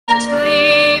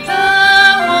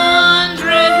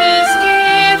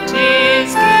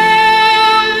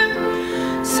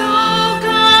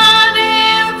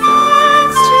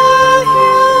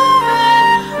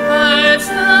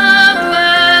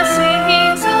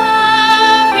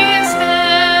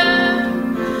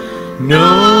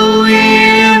No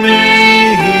ear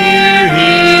may hear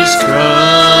his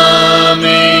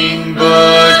coming,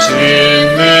 but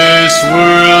in this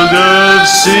world of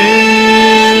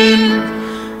sin,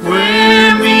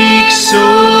 where meek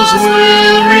souls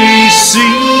will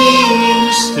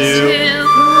receive,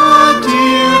 still the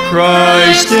dear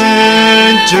Christ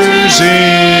enters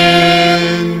in.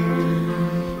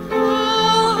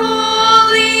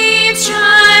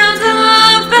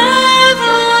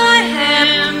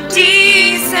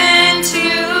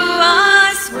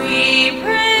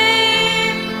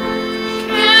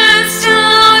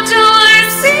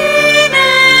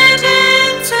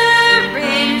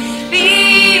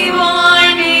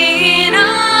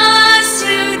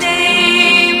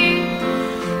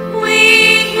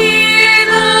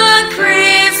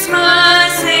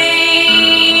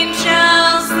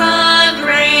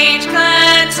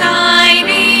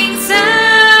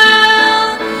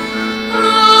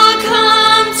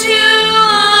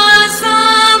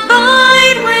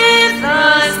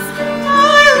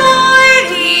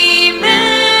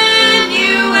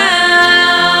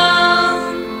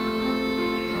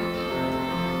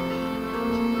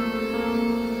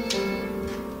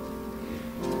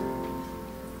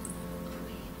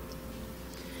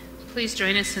 Please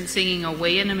join us in singing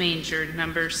Away in a Manger,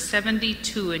 number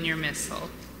 72 in your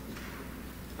missal.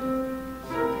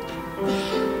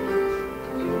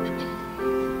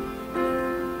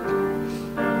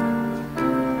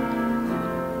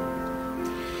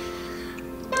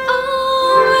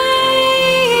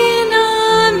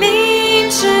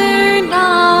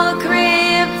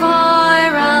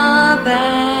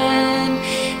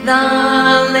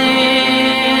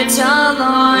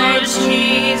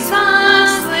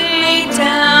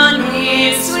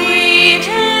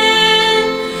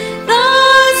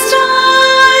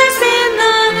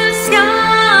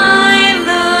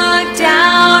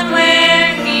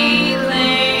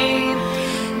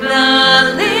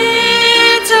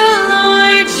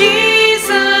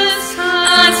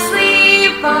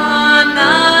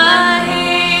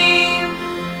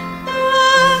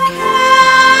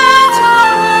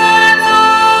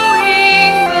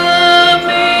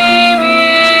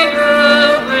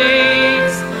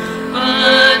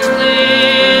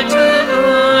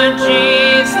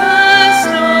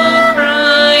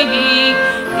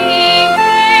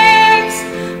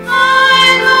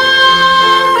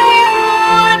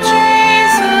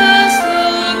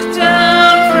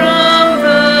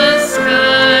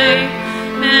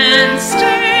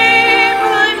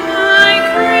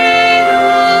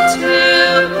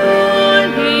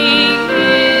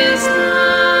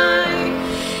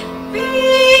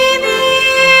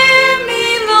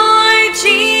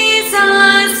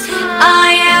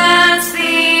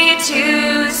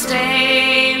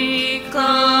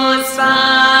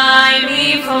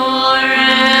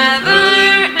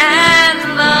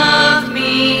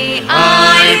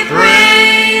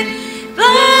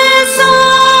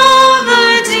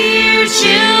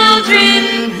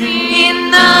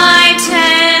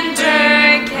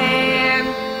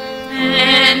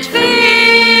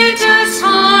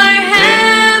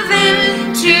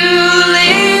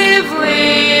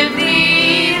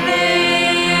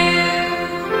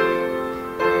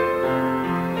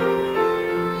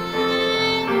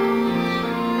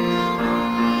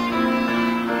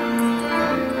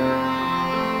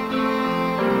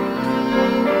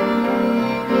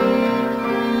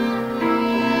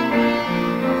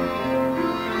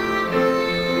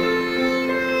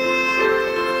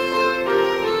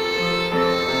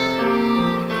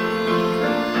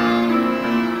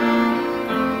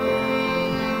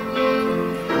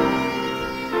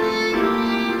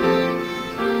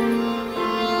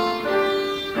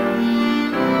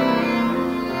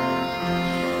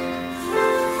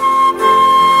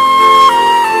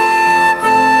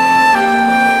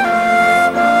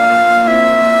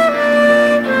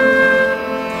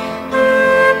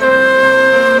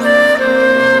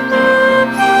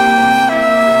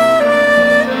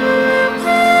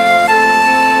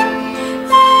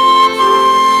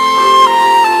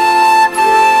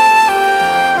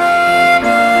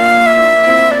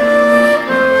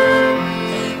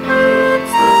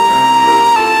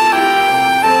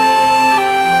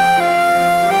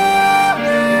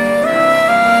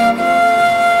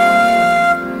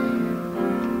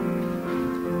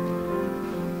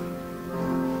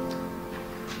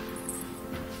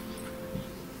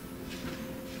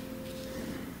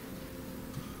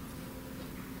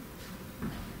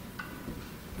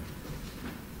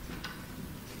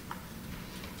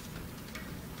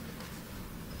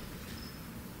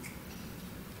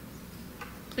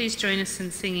 Please join us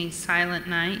in singing Silent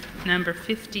Night, number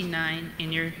 59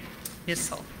 in your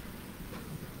missal.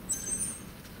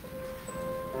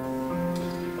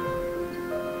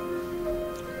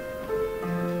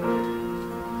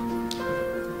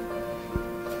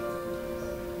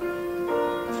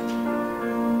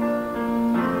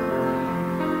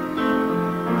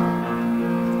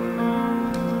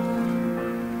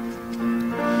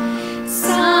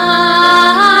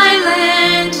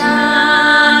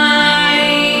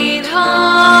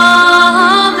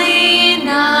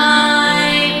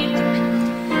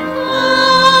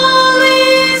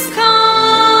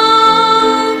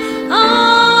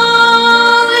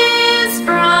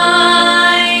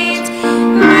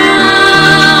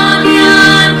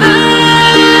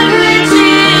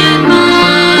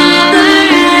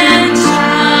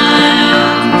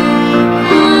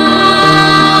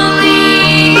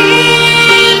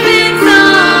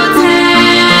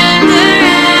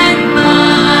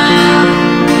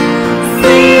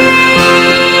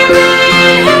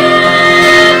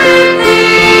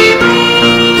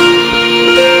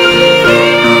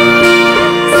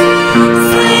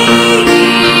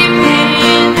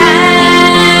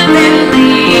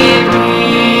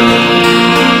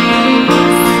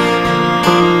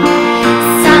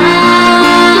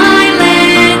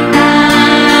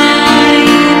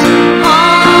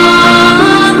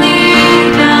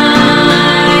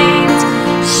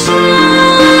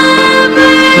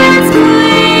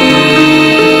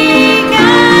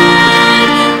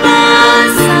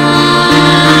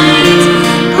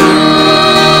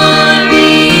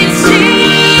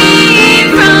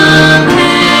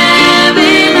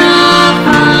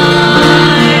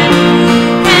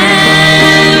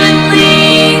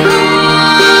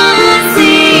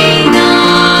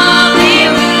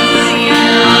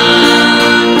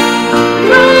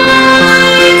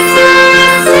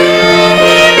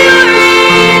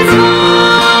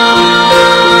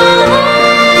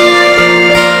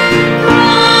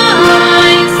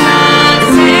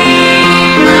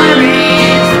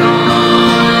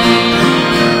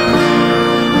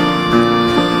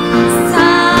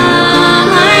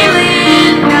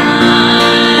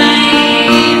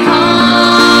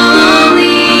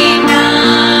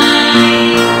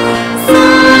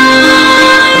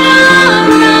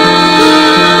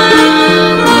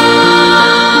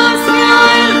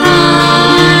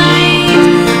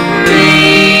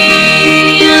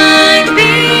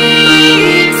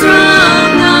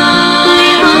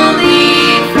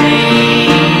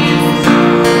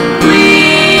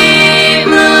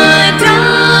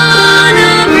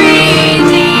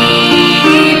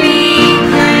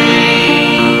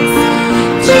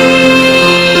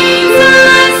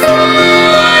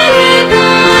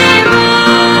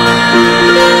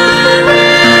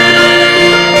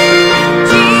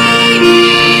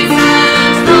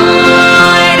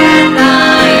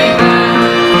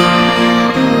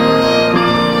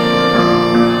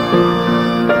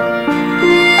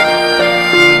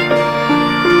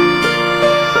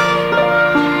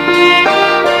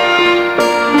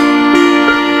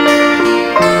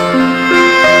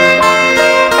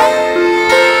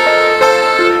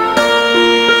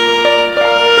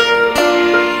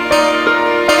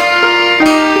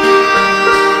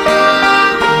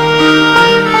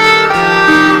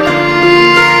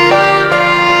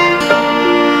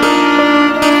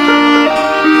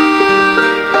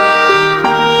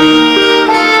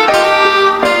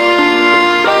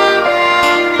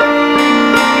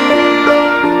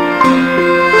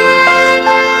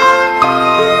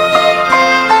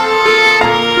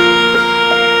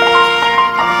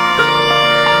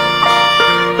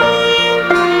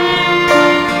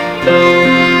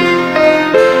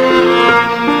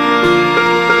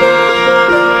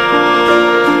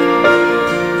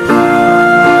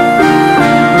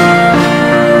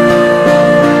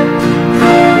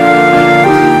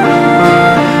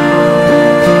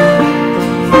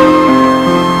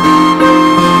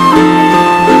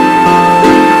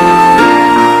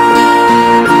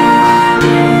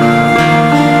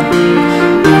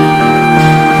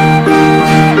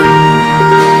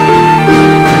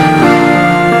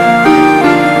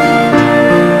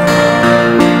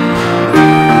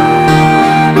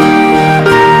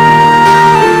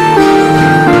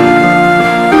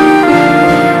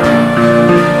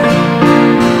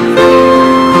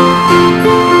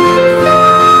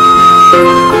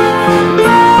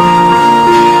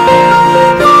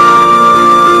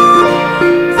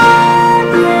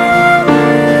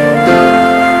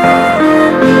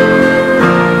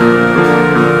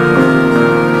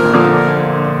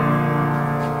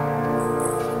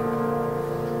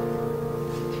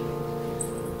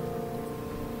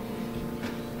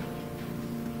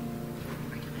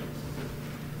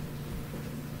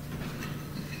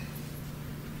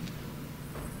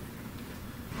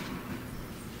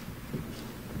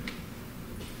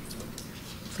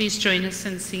 Please join us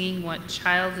in singing What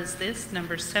Child Is This,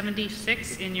 number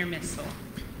 76 in your missal.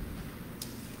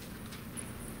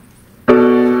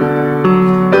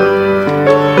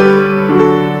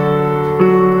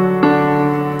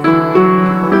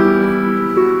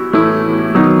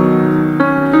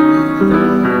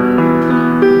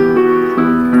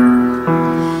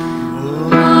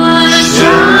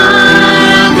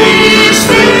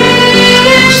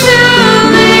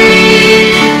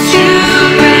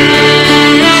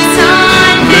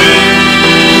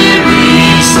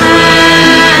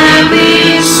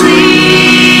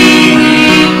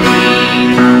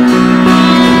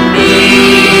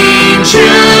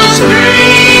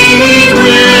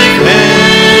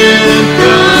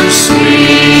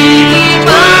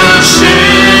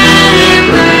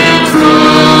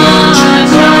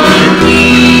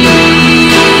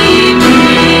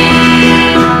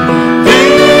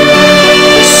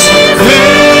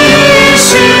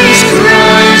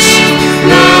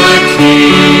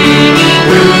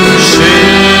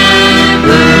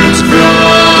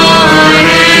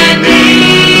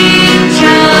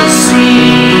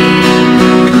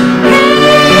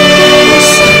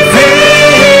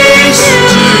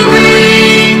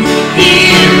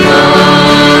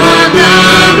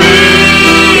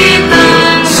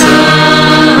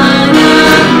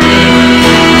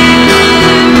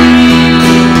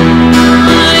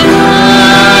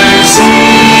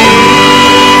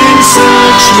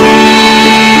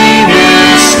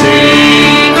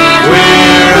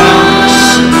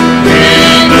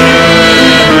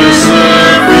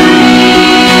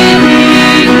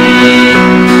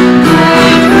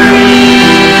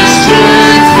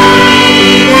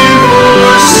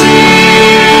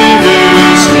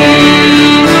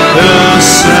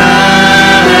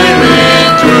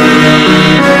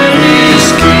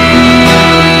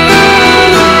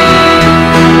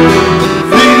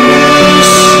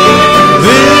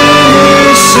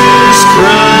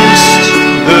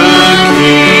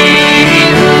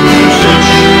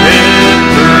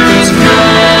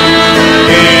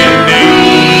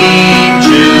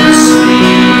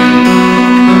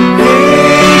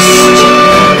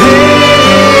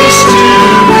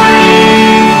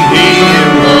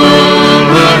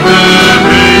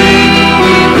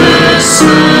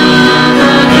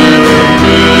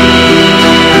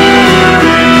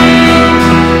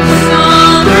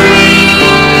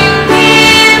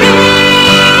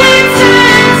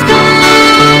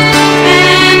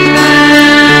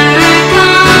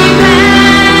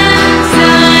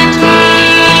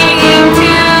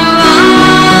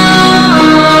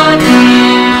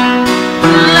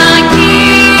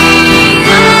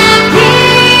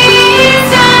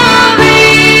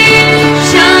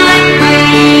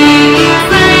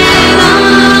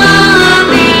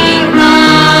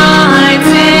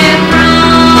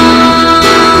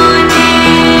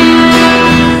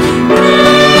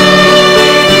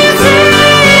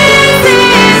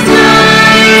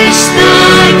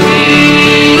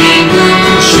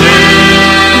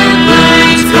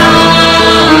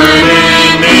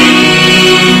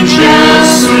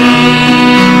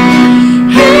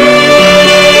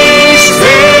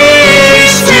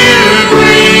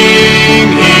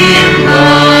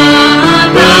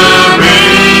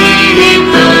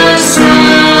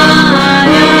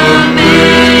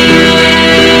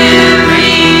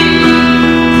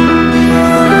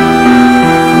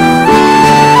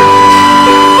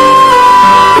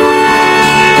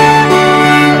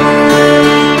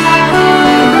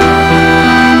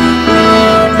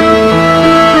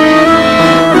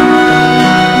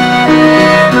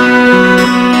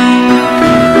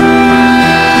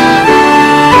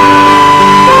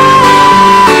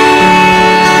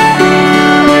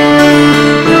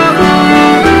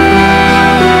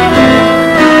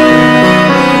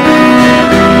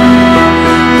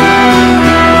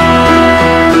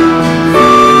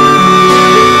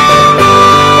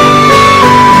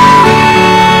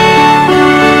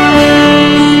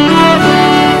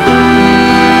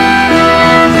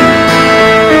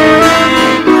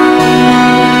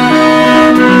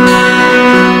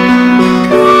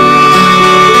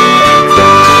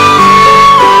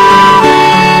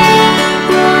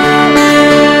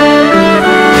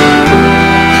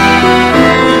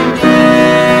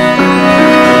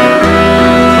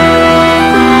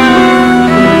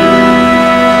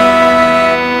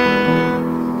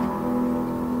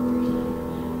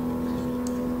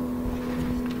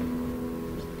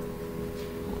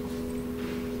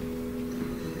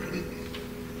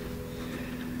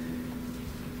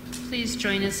 Please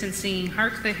join us in singing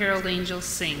Hark the Herald Angels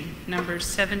Sing, number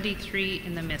 73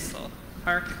 in the Missal.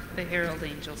 Hark the Herald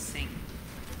Angels Sing.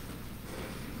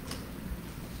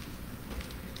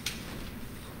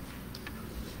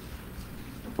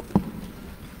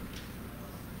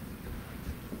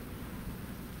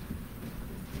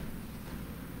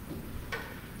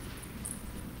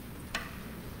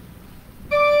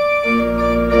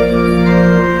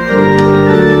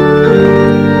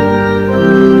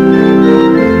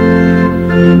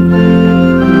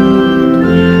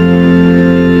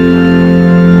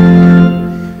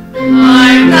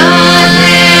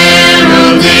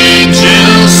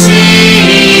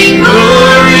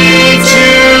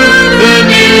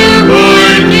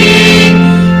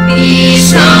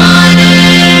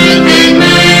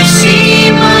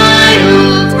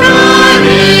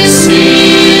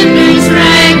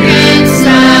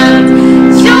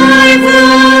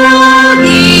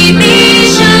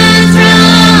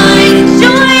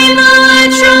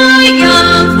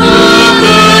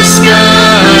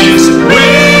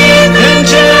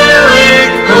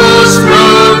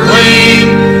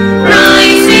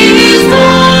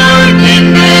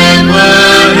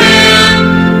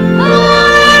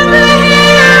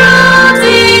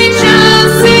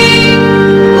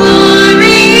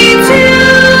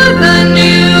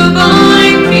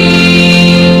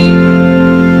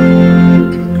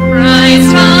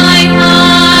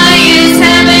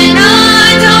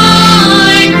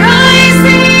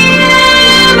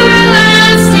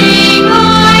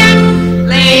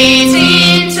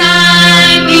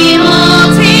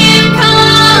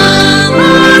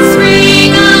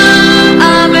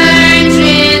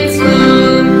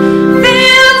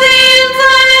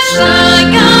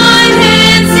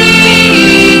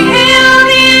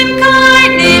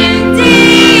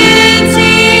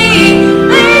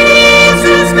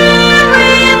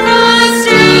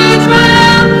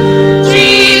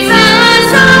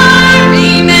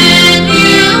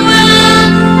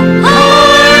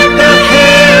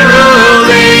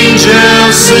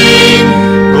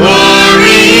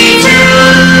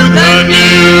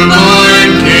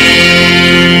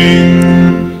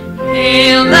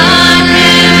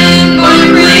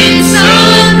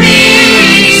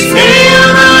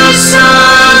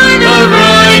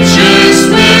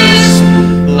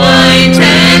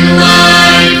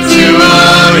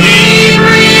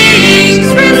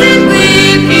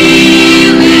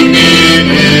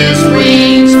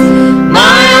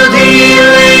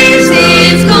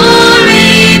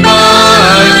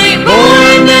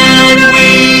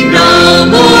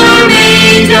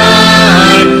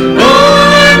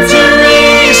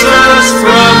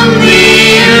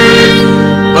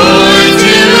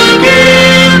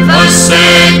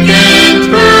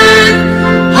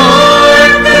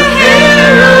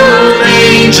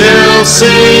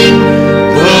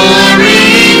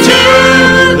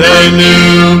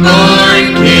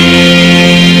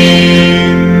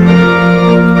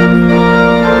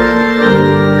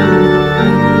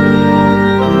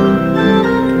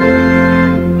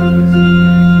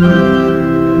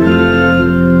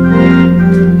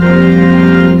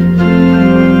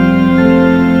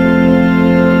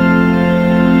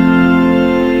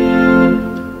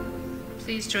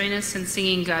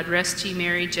 God. Rest ye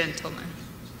merry, gentlemen.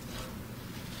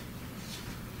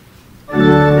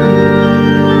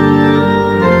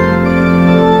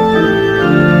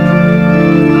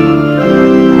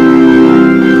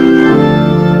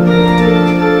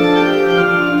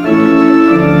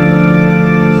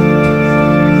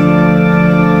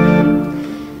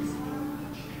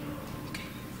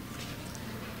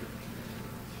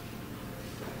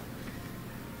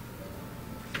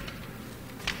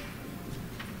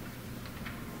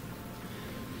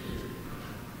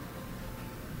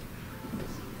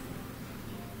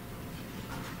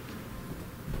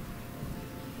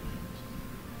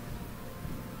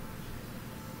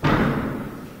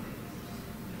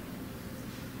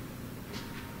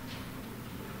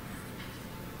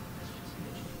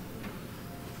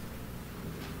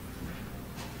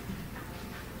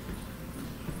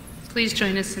 Please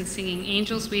join us in singing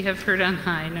Angels We Have Heard on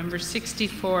High, number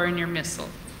 64 in your missal.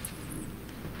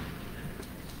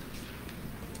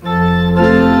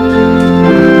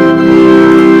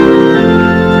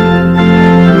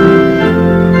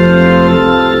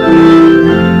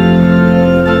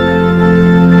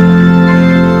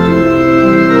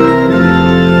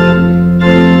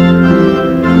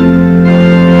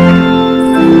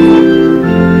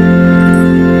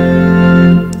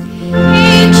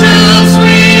 Angels we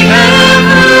have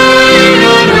heard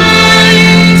on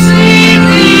high, sing,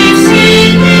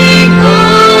 sing,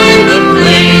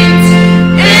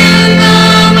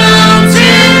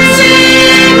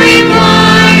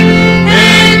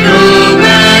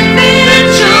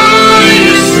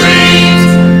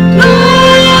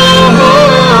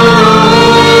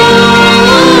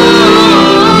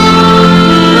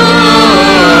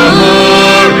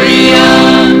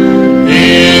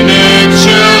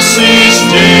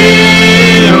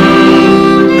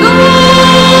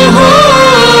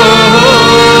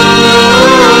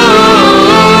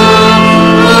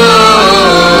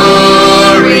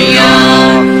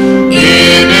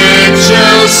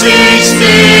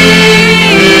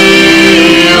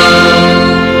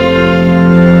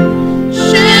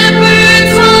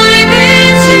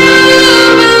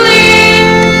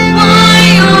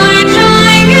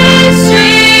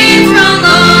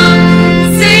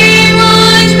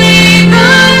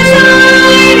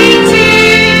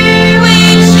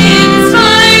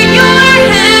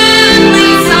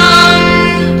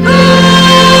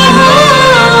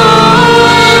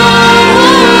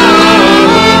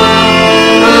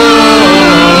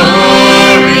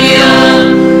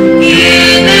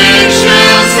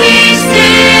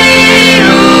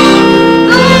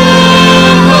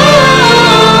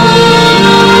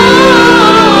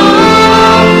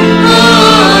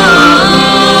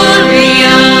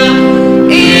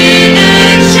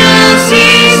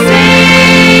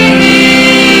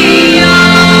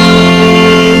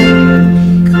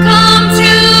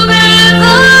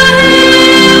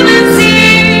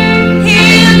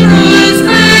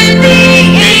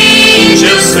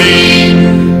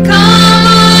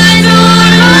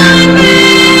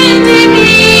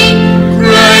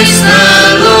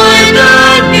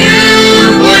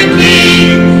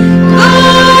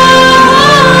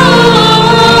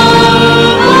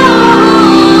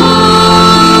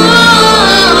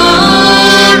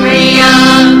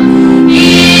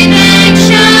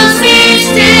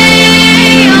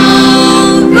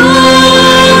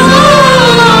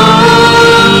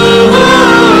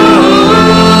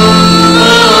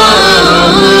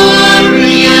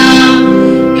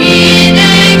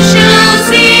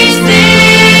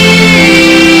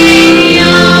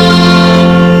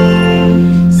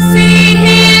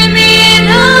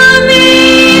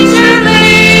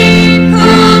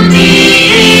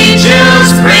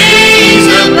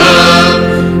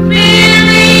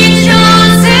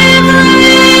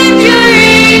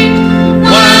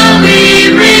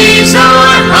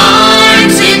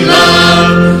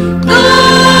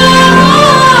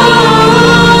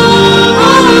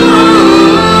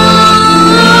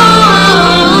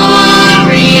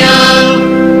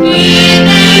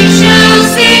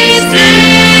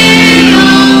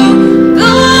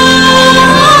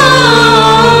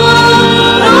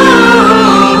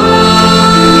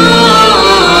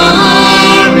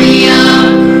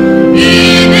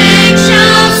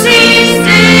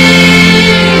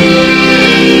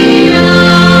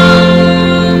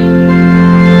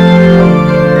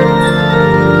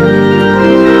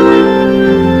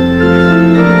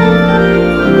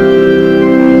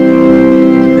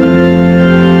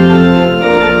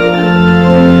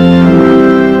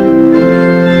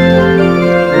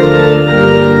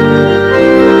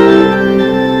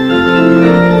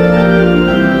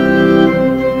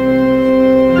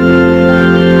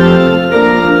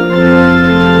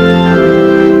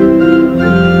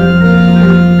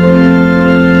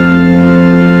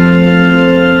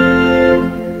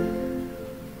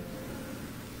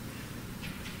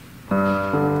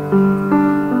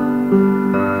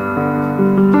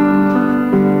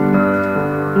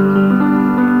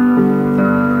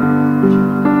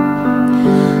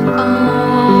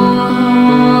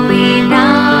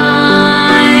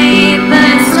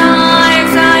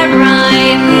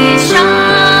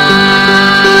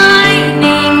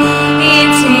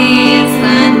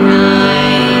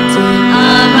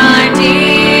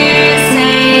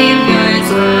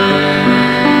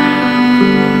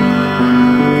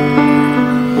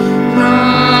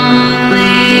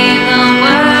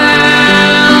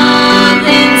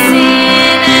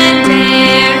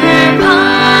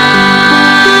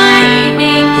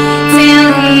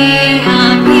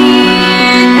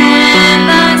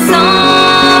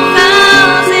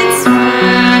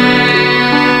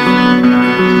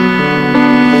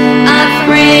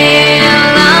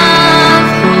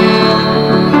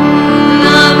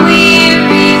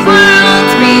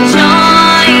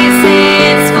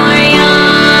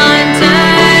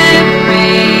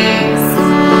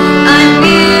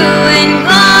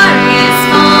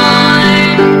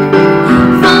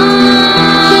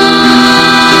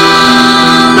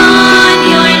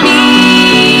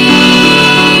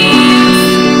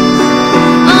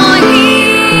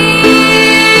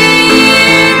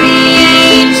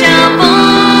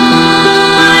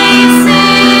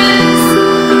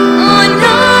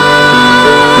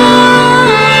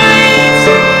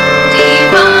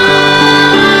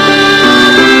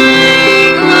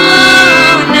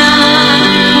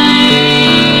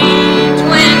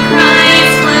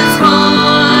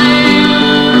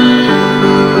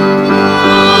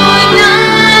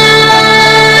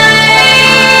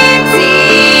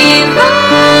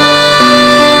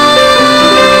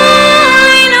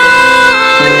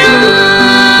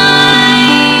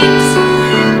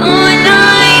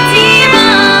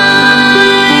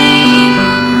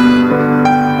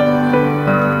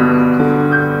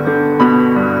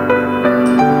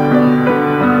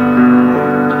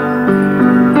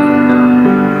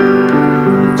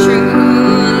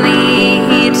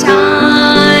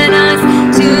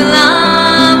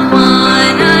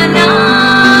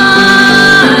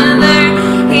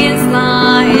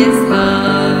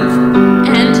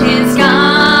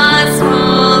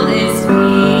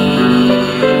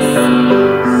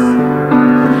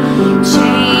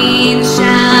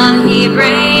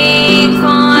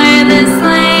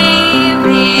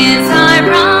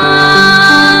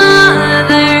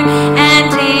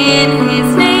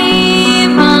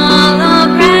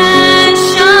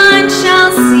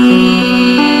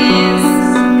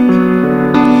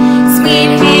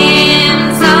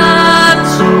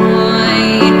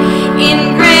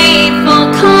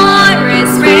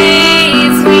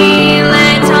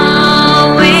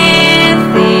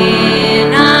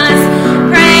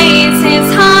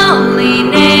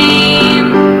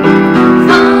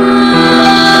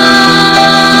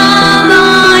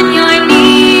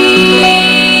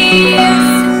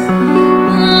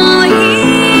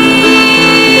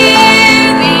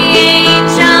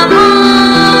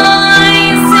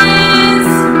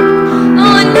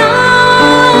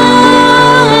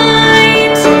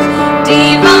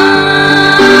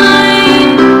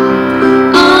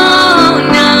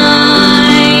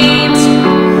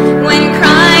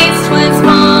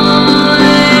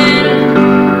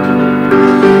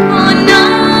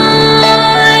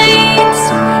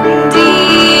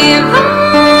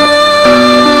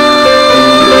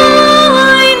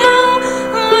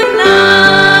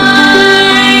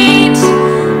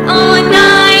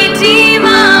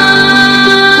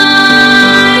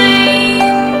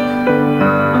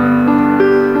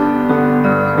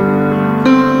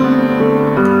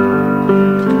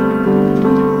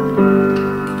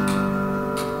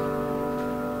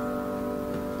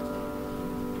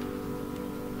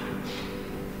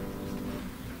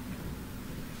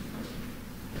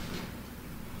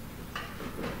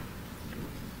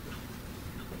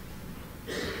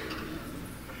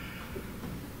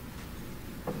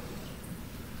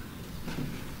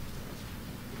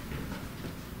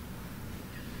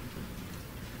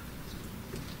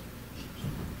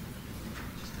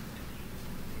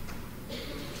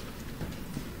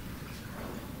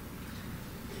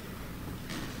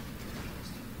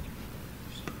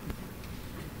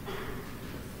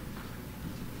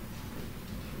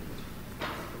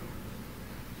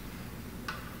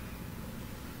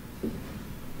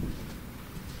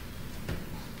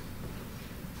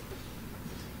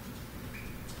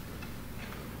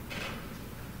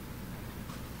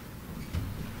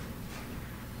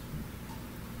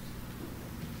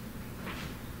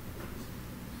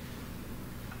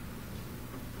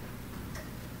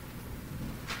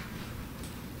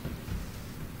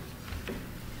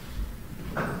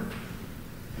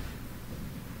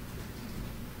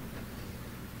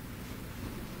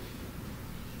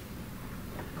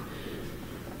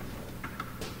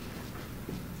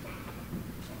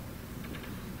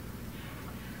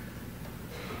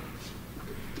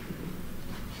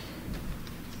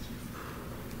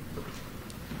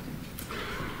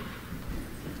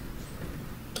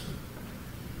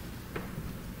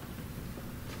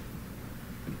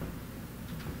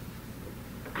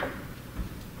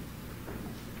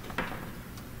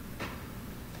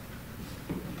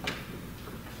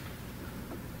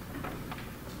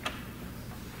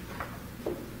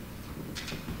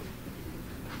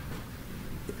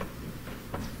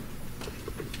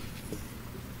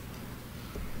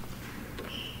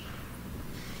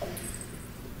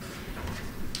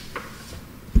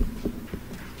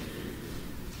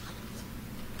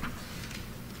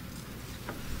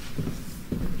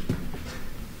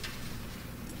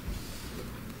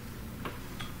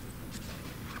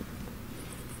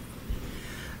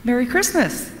 Merry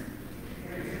Christmas.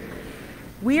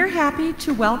 We are happy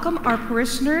to welcome our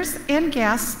parishioners and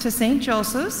guests to St.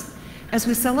 Joseph's as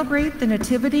we celebrate the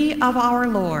Nativity of our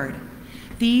Lord.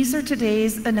 These are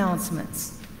today's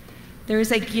announcements. There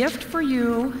is a gift for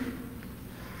you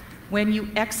when you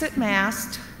exit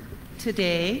Mass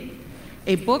today,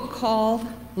 a book called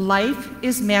Life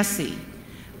is Messy.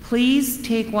 Please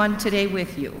take one today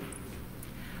with you.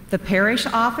 The parish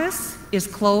office is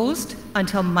closed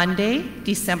until Monday,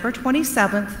 December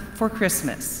 27th for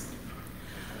Christmas.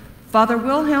 Father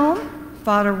Wilhelm,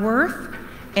 Father Worth,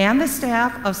 and the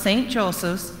staff of St.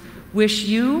 Joseph's wish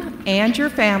you and your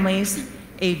families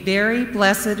a very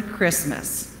blessed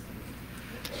Christmas.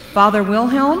 Father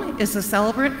Wilhelm is the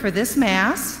celebrant for this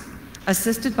Mass,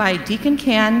 assisted by Deacon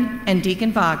Ken and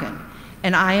Deacon Vaughan,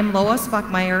 and I am Lois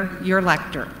Buckmeyer, your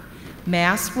lector.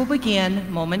 Mass will begin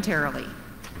momentarily.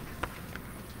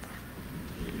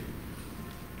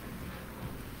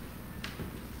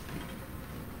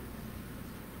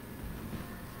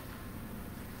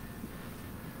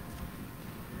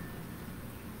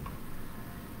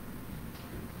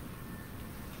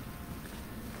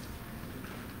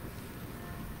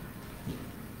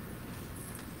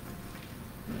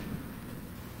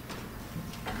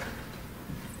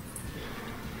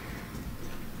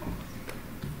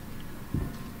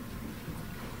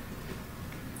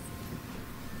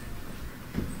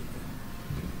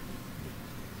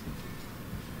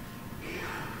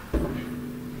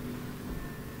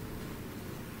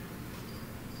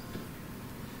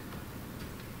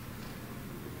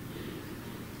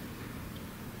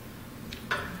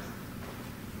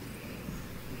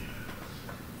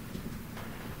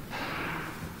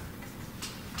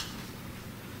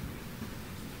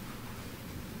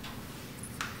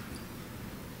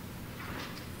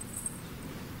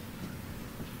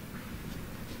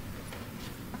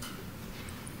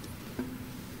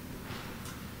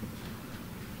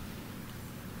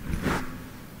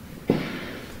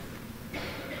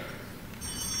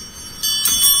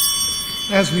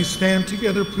 As we stand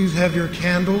together, please have your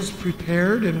candles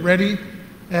prepared and ready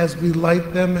as we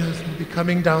light them as we be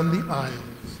coming down the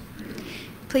aisles.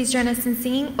 Please join us in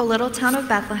singing O Little Town of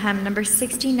Bethlehem, number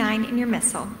 69 in your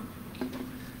missal.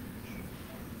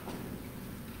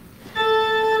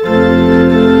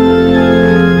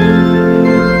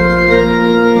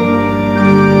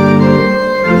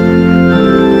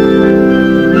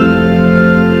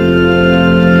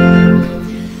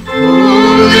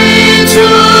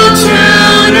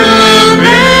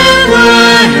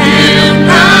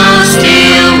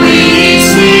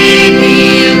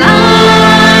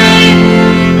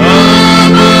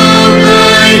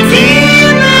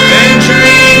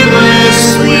 Dream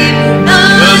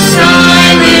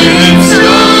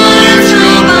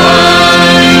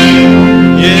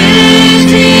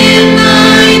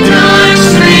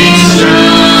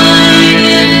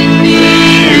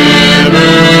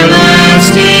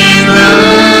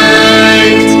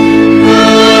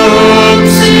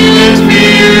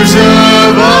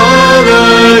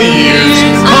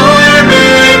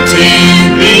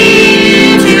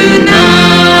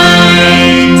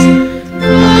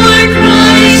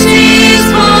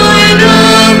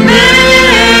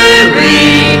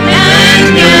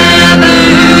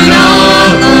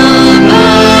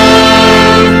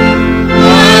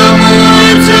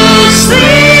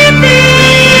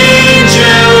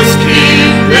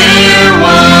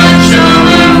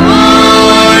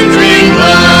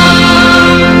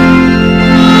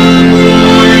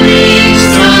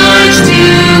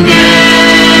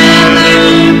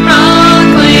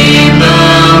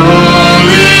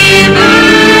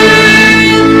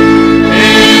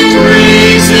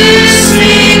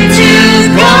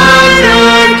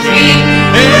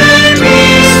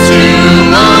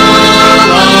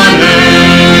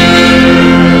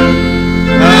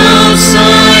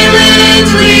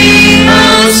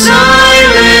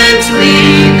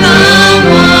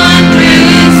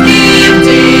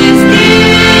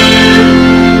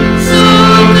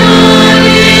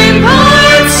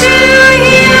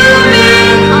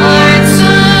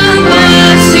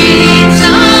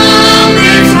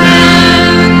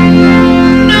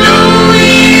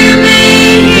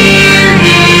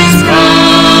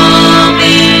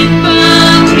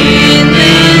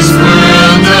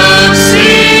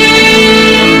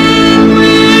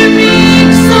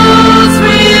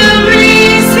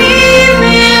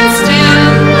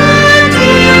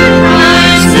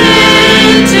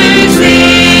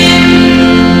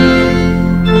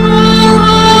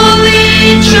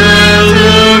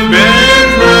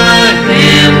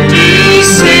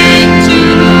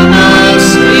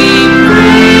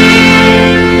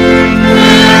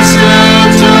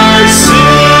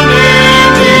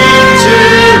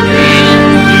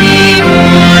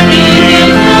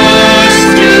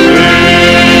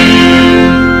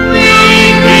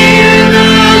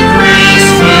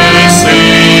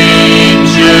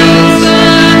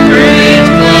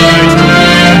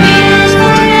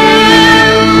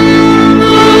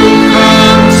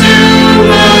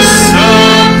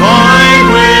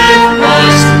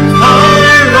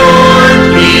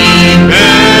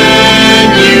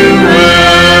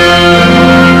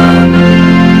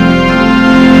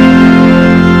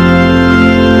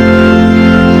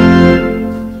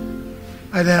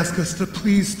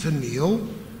please to kneel,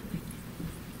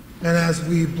 and as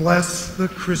we bless the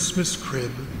Christmas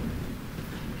crib,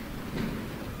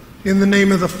 in the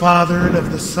name of the Father, and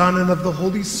of the Son, and of the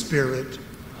Holy Spirit,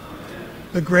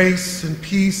 the grace and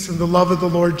peace and the love of the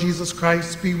Lord Jesus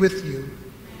Christ be with you.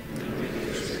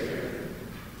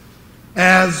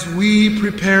 As we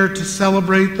prepare to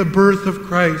celebrate the birth of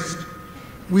Christ,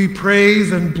 we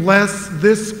praise and bless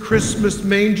this Christmas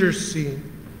manger scene.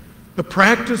 The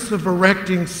practice of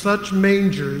erecting such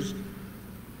mangers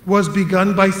was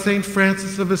begun by St.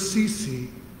 Francis of Assisi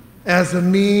as a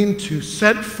mean to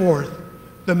set forth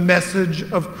the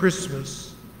message of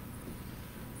Christmas.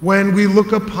 When we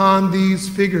look upon these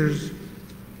figures,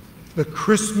 the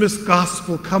Christmas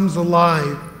gospel comes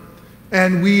alive,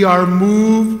 and we are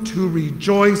moved to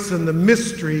rejoice in the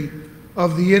mystery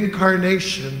of the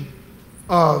incarnation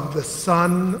of the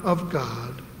Son of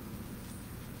God.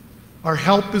 Our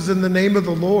help is in the name of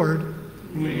the Lord,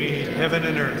 who made heaven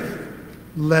and earth.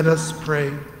 Let us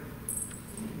pray.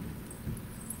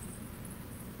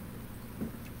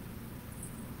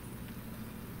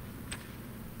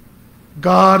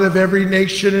 God of every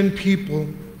nation and people,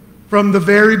 from the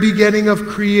very beginning of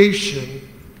creation,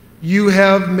 you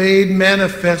have made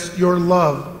manifest your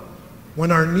love.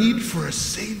 When our need for a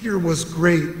Savior was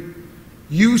great,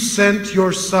 you sent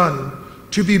your Son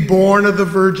to be born of the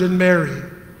Virgin Mary.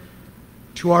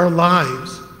 To our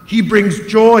lives, he brings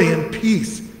joy and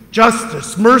peace,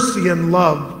 justice, mercy, and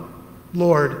love.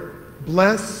 Lord,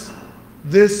 bless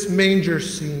this manger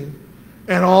scene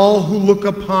and all who look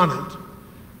upon it,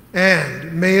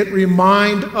 and may it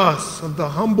remind us of the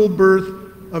humble birth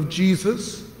of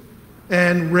Jesus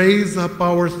and raise up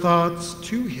our thoughts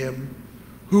to him,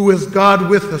 who is God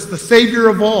with us, the Savior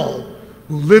of all,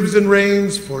 who lives and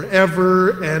reigns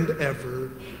forever and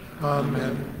ever.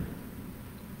 Amen.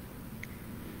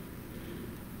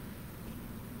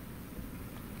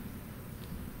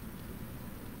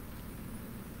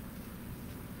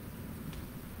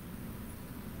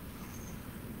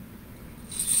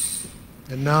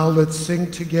 And now let's sing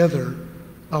together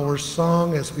our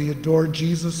song as we adore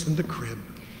Jesus in the crib.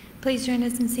 Please join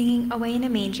us in singing Away in a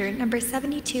Manger, number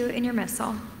 72 in your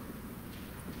missal.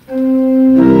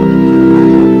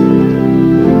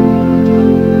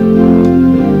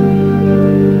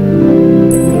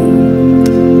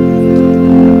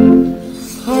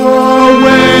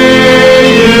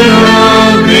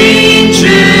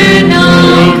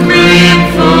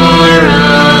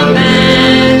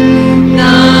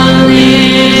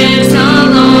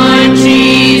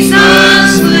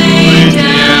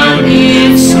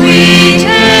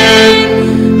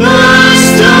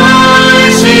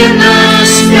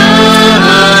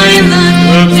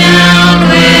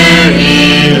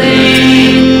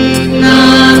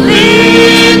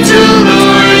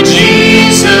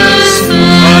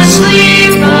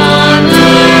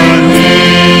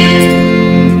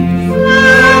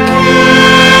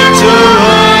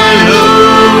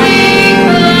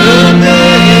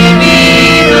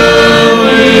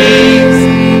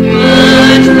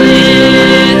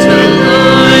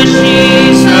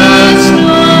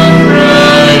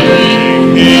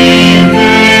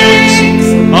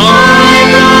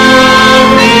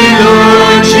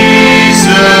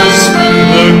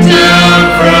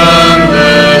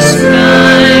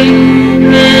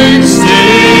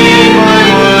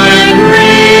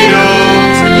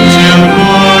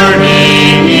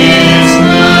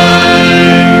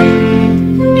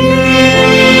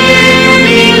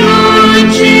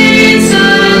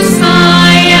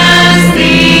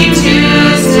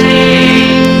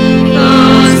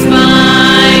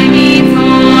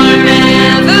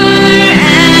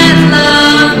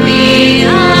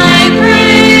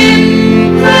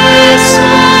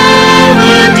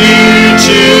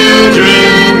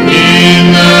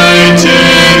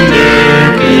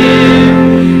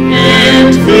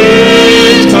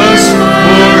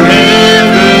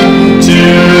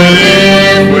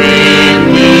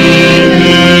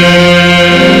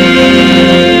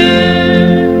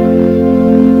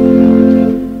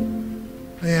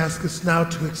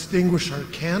 Extinguish our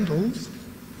candles,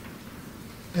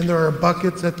 and there are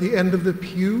buckets at the end of the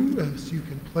pew as you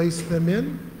can place them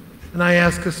in. And I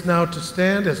ask us now to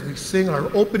stand as we sing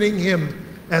our opening hymn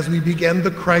as we begin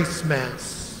the Christ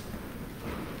Mass.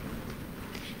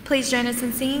 Please join us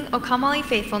in singing O Come All Ye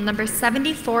Faithful, number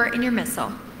 74 in your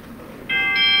missal.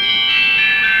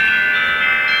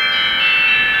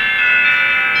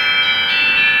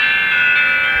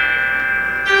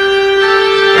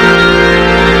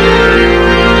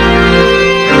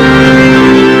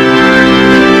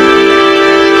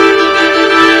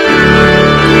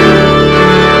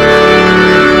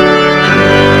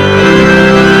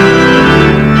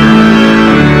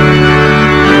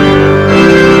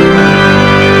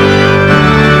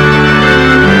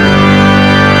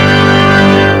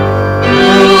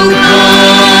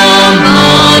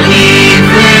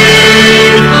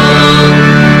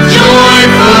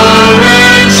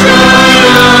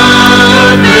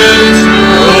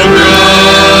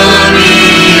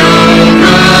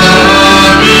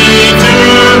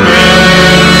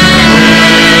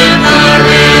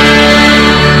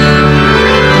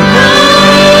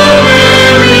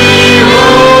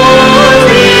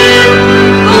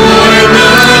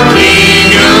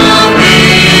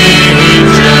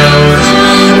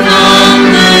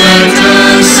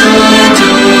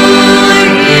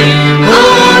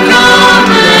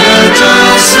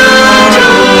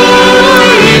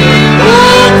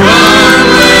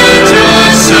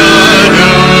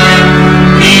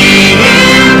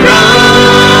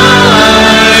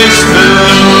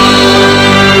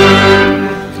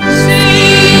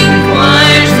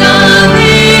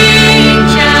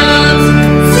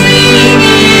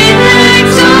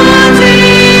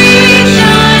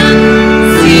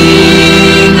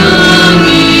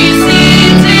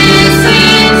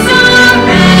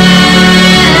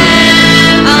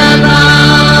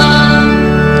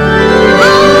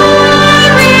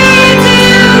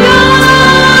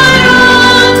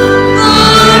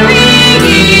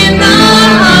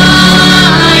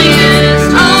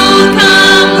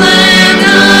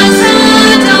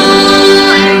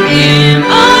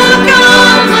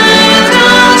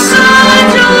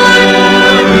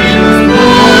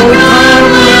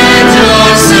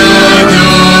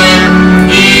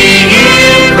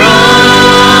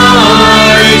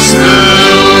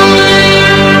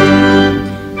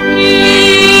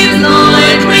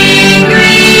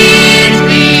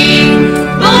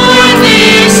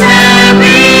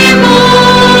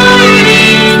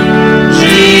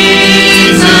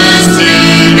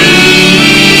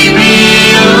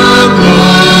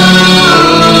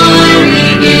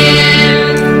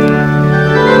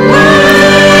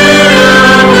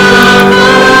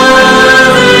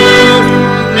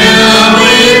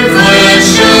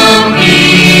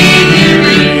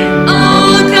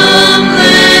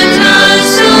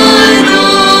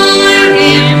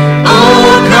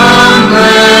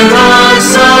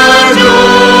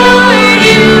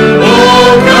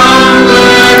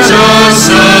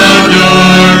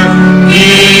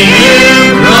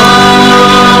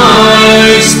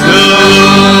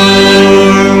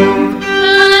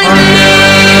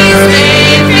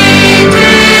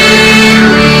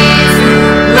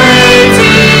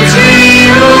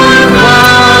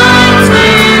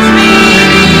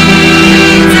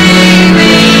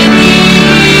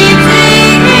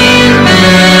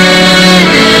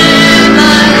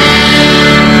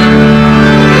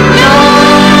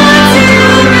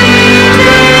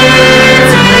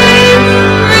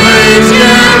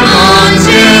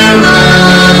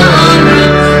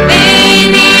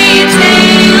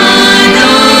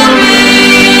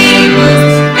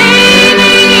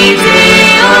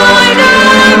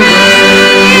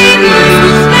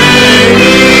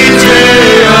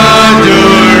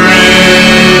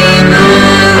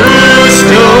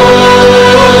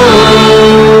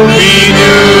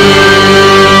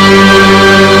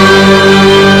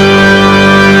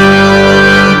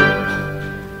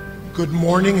 good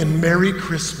morning and Merry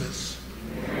Christmas.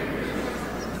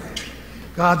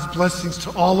 God's blessings to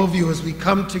all of you as we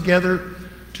come together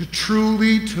to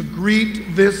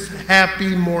greet this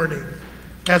happy morning,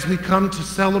 as we come to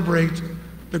celebrate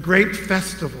the great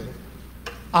festival,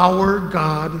 our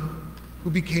God who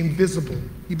became visible.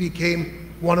 He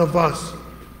became one of us,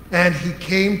 and he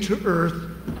came to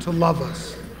earth to love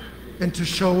us and to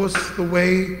show us the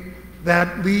way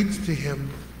that leads to him,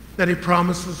 that he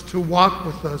promises to walk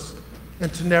with us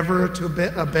and to never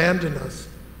abandon us.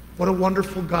 What a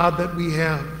wonderful God that we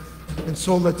have. And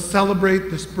so let's celebrate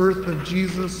this birth of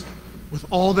Jesus with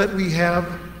all that we have,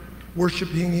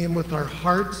 worshiping him with our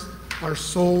hearts, our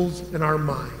souls, and our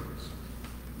minds.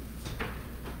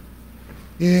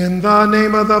 In the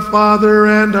name of the Father,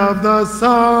 and of the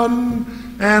Son,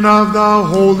 and of the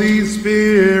Holy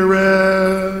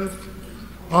Spirit.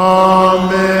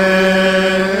 Amen.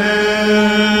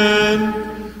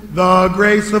 The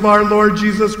grace of our Lord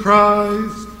Jesus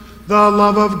Christ, the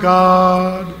love of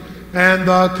God, and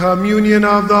the communion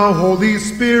of the Holy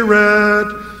Spirit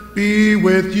be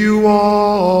with you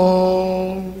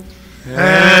all.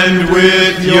 And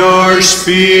with your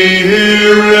spirit.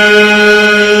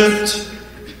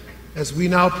 As we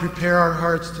now prepare our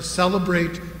hearts to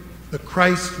celebrate the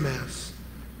Christ Mass,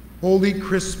 Holy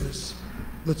Christmas,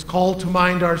 let's call to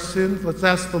mind our sins. Let's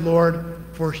ask the Lord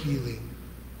for healing.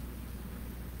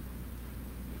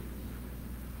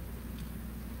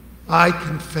 I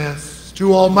confess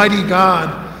to Almighty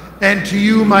God and to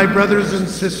you, my brothers and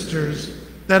sisters,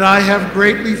 that I have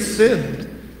greatly sinned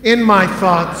in my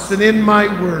thoughts and in my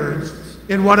words,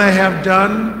 in what I have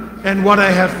done and what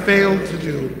I have failed to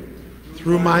do,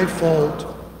 through my fault,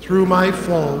 through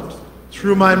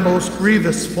my most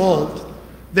grievous fault.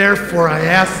 Therefore I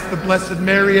ask the Blessed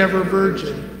Mary, ever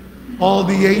Virgin, all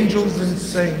the angels and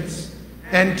saints,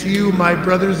 and to you, my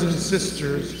brothers and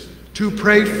sisters, to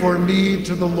pray for me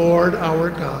to the Lord our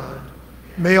God.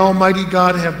 May Almighty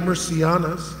God have mercy on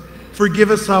us,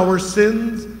 forgive us our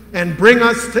sins, and bring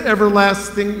us to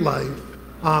everlasting life.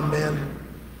 Amen.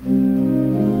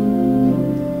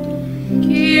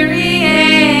 Kyrie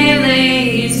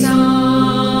eleison,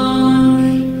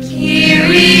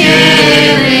 Kyrie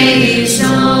eleison,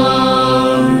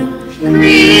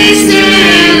 Christ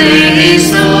eleison,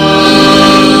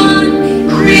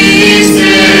 Christ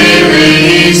eleison,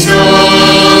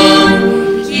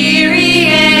 Kyrie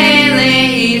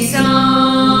eleison,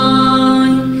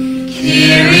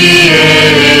 Kyrie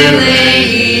eleison.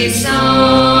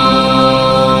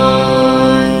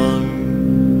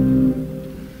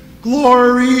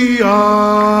 Gloria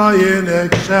in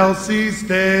excelsis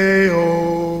Deo.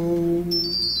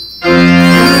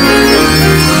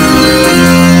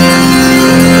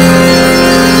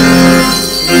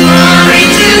 Glory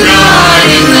to God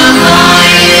in the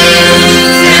highest,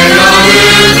 and on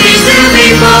earth peace to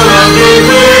people of good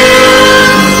will.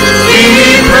 We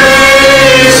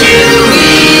praise you,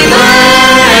 we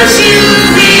bless you,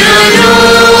 we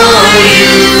adore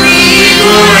you, we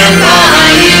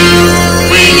glorify you.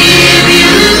 We give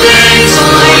you thanks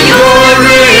for your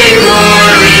great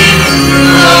glory,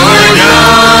 Lord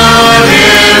God,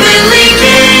 heavenly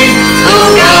King,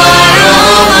 O God,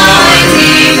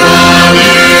 Almighty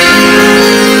Father.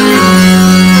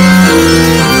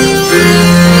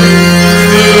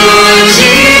 Lord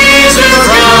Jesus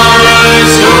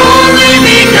Christ, only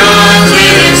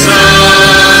begotten Son,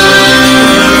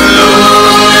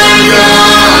 Lord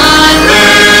God,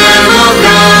 Lamb of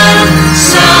God,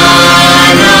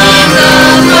 Son of the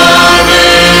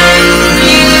Father,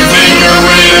 you take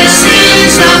away the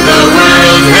sins of the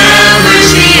world, have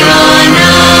mercy on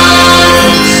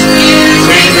us. You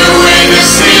take away the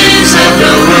sins of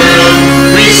the world,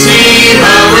 receive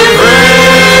our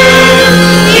prayer.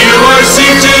 You are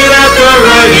seated at the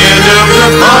right hand of the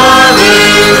Father,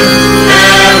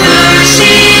 have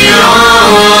mercy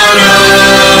on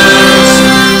us.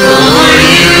 For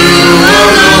you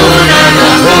alone are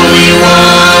the Holy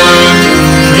One,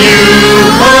 you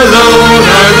alone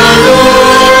are the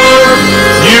Lord,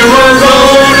 you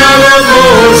alone are the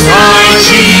Most High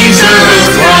Jesus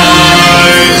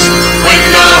Christ, with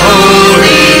the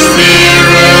Holy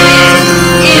Spirit,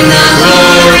 in the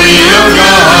glory of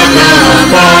God the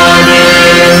Father.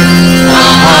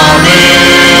 Amen.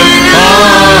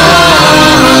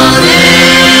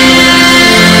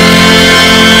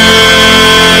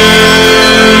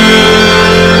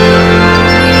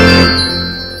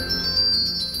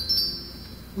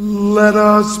 Let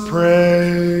us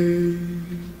pray.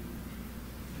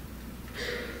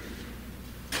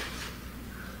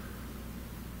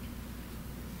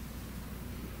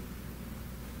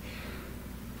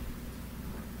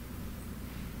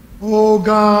 O O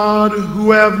God,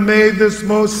 who have made this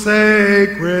most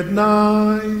sacred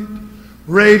night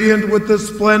radiant with the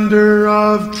splendor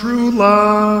of true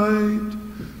light,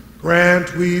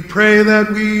 grant, we pray,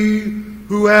 that we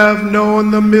who have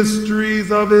known the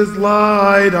mysteries of his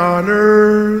light on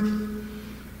earth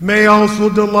may also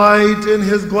delight in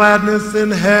his gladness in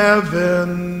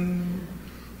heaven,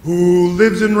 who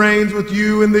lives and reigns with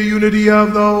you in the unity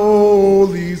of the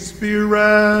Holy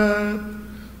Spirit,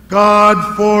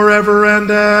 God, forever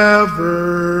and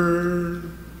ever.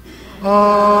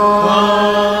 Amen.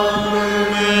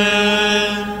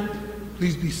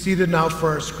 Please be seated now for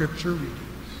our scripture readings.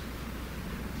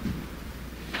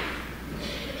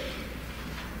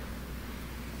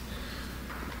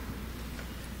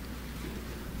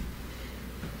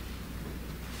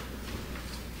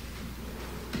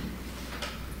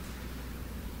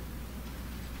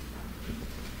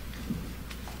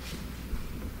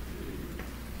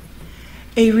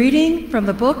 A reading from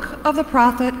the book of the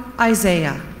prophet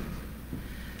Isaiah.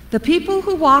 The people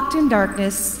who walked in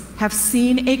darkness have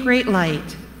seen a great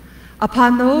light.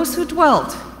 Upon those who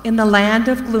dwelt in the land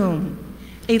of gloom,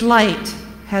 a light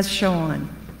has shone.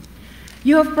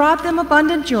 You have brought them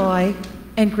abundant joy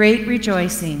and great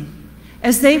rejoicing,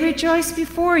 as they rejoice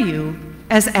before you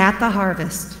as at the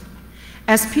harvest,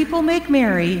 as people make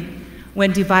merry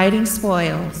when dividing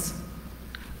spoils.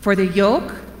 For the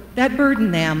yoke that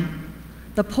burdened them,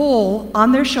 the pole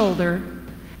on their shoulder,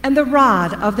 and the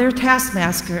rod of their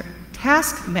taskmaster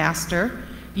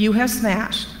you have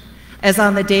smashed, as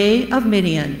on the day of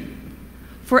Midian.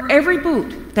 For every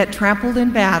boot that trampled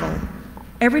in battle,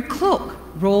 every cloak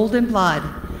rolled in blood,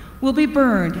 will be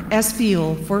burned as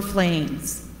fuel for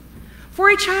flames. For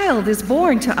a child is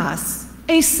born to us,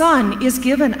 a son is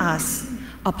given us.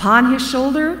 Upon his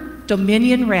shoulder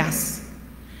dominion rests.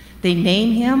 They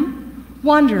name him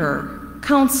Wanderer,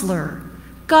 Counselor,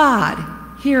 God,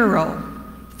 Hero,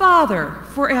 Father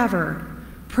forever,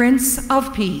 Prince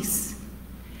of Peace.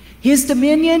 His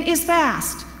dominion is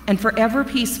vast and forever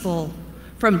peaceful,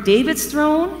 from David's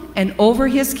throne and over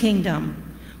his kingdom,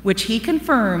 which he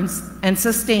confirms and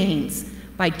sustains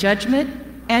by judgment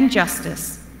and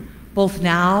justice, both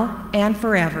now and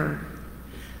forever.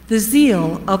 The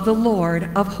zeal of the Lord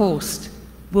of hosts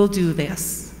will do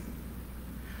this.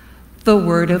 The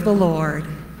word of the Lord.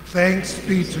 Thanks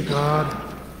be to God.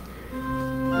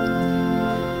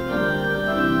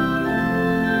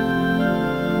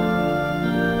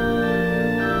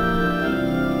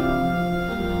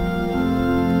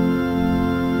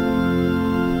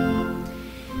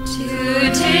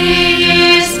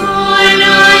 Today is born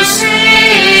our Savior.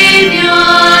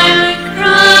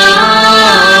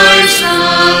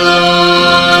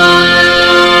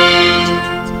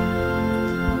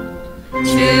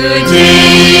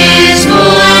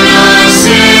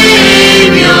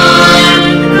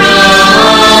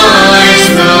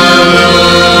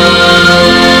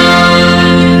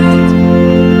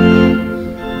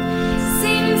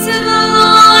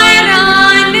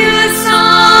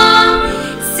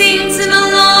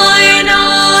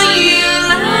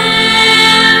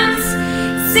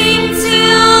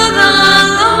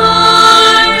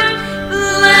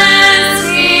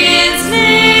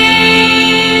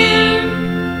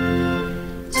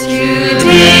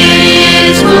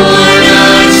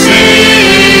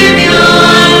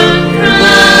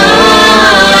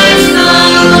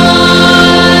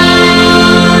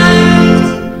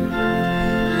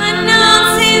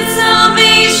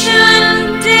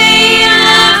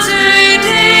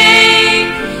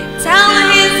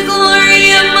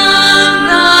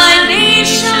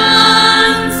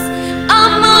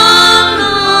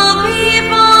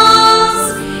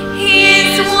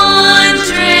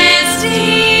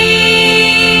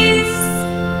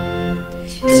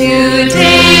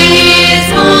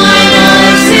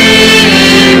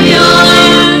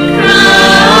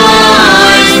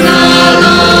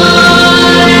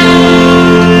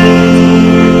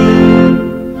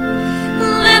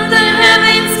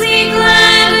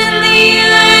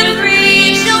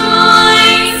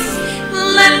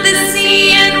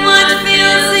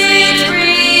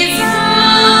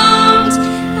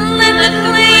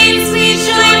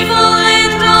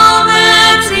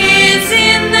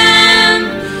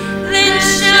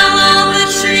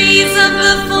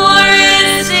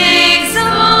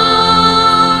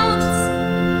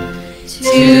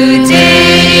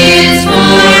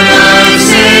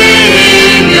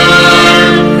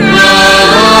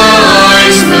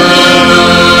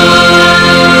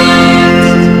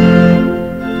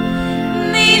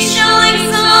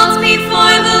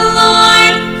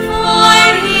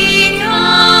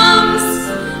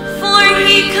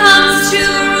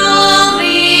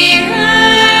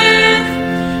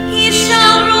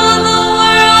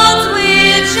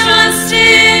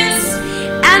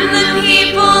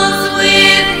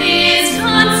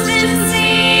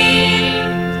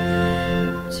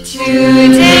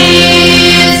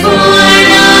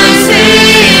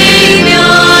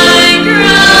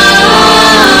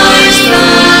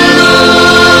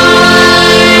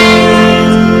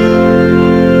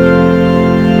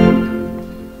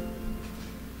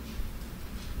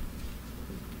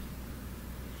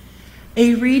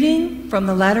 A reading from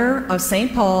the letter of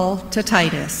St. Paul to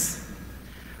Titus.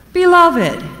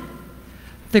 Beloved,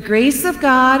 the grace of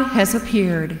God has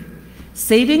appeared,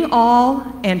 saving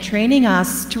all and training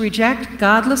us to reject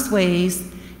godless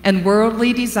ways and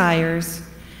worldly desires,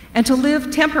 and to live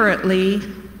temperately,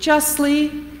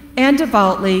 justly, and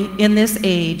devoutly in this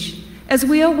age, as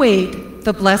we await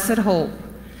the blessed hope,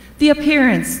 the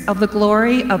appearance of the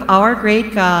glory of our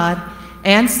great God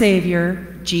and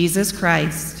Savior, Jesus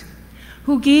Christ,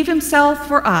 who gave himself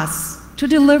for us to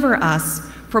deliver us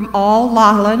from all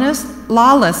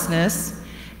lawlessness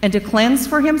and to cleanse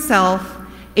for himself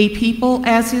a people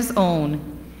as his own,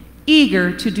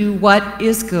 eager to do what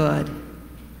is good.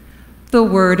 The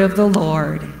word of the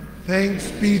Lord. Thanks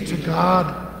be to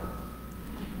God.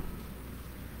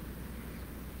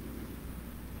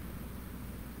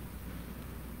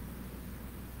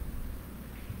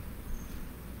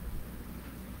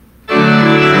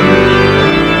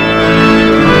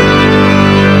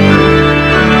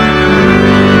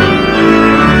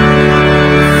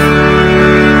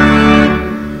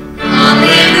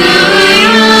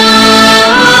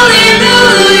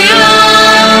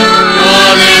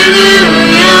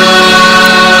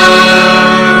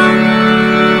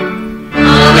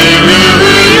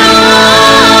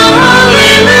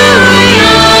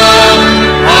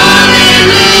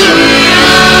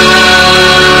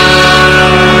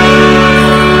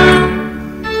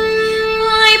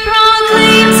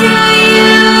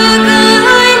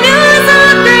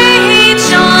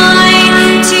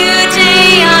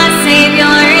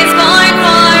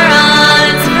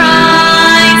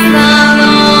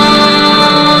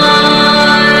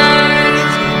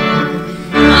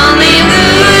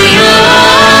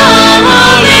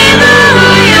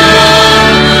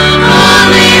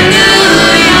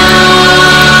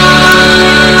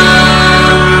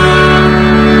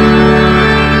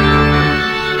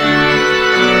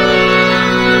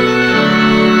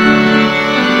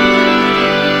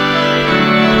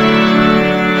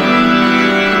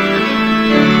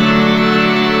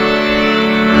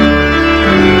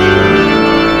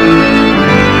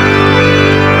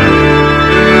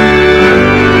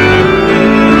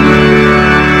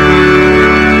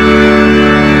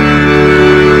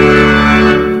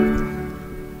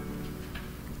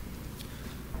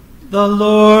 The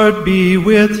Lord be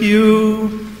with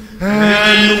you.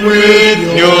 And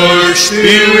with your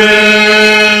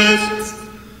spirit.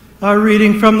 A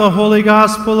reading from the Holy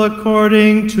Gospel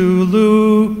according to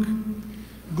Luke.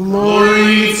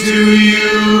 Glory to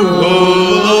you,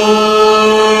 O Lord.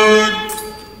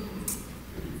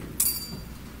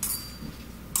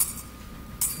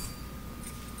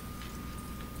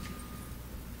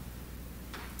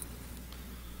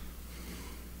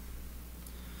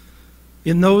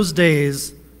 In those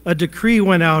days, a decree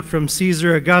went out from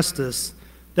Caesar Augustus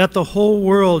that the whole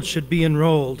world should be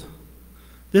enrolled.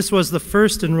 This was the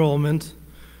first enrollment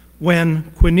when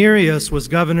Quirinius was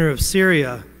governor of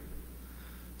Syria.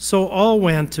 So all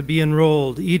went to be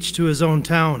enrolled, each to his own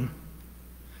town.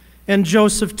 And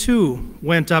Joseph too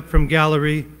went up from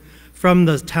Galilee, from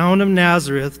the town of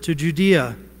Nazareth to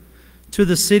Judea, to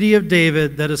the city of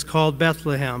David that is called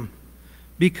Bethlehem,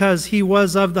 because he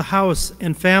was of the house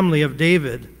and family of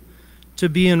David, to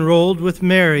be enrolled with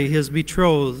Mary, his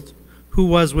betrothed, who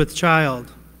was with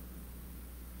child.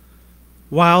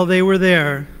 While they were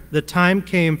there, the time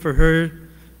came for her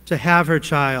to have her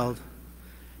child,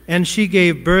 and she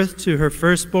gave birth to her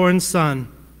firstborn son.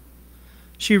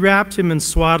 She wrapped him in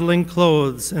swaddling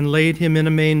clothes and laid him in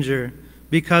a manger,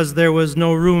 because there was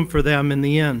no room for them in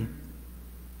the inn.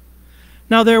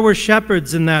 Now there were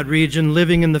shepherds in that region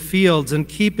living in the fields and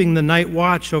keeping the night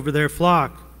watch over their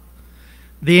flock.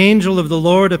 The angel of the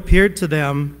Lord appeared to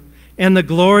them, and the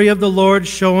glory of the Lord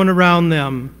shone around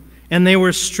them, and they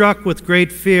were struck with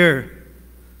great fear.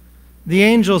 The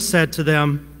angel said to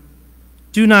them,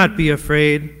 "Do not be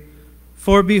afraid,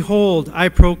 for behold, I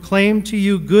proclaim to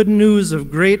you good news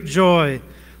of great joy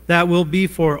that will be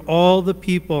for all the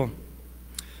people.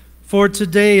 For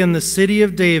today in the city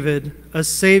of David a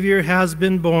Savior has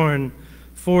been born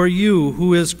for you,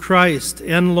 who is Christ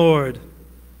and Lord.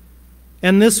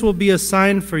 And this will be a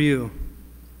sign for you.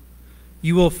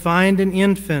 You will find an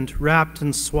infant wrapped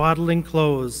in swaddling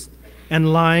clothes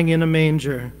and lying in a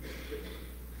manger."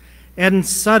 And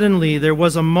suddenly there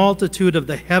was a multitude of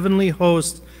the heavenly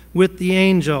host with the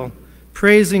angel,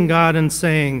 praising God and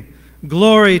saying,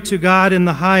 "Glory to God in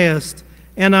the highest,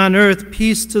 and on earth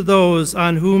peace to those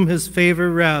on whom his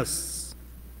favor rests."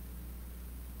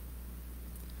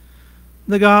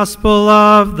 The Gospel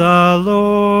of the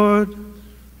Lord.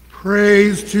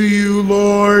 Praise to you,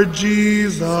 Lord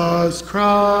Jesus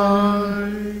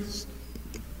Christ.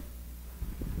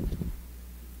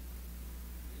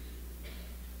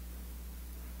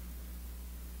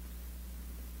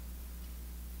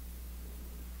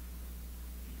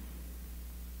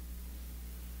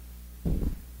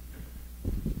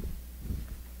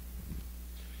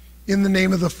 In the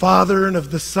name of the Father, and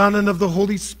of the Son, and of the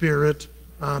Holy Spirit.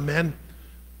 Amen.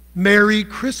 Merry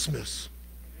Christmas.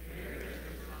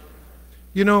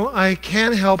 You know, I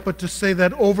can't help but to say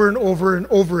that over and over and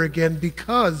over again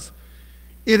because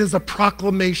it is a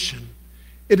proclamation.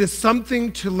 It is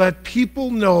something to let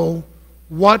people know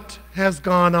what has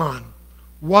gone on,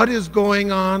 what is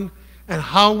going on, and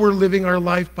how we're living our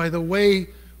life by the way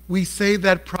we say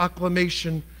that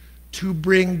proclamation to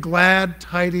bring glad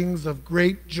tidings of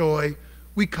great joy.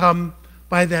 We come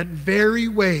by that very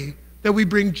way that we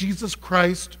bring Jesus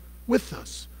Christ with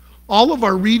us. All of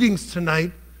our readings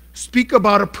tonight speak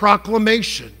about a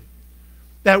proclamation.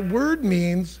 That word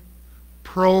means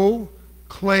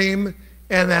proclaim,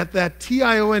 and that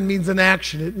T-I-O-N means an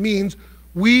action. It means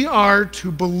we are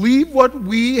to believe what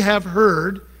we have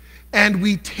heard, and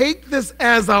we take this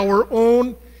as our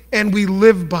own, and we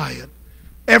live by it.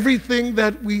 Everything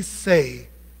that we say,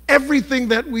 everything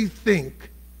that we think,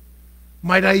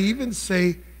 might I even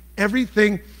say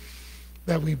everything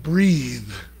that we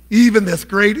breathe, even this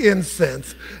great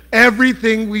incense,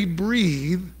 everything we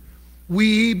breathe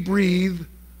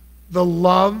the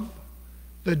love,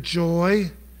 the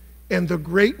joy, and the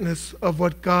greatness of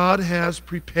what God has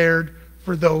prepared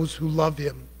for those who love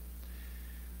him.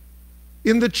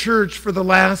 In the church for the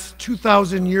last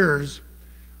 2,000 years,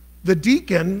 the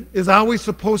deacon is always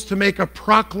supposed to make a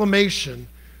proclamation,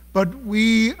 but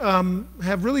we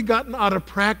have really gotten out of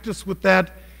practice with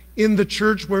that in the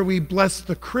church where we bless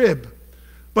the crib.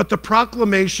 But the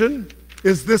proclamation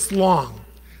is this long.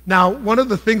 Now, one of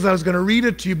the things I was going to read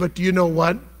it to you, but do you know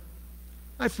what?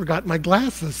 I forgot my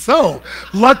glasses. So,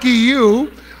 lucky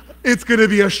you, it's going to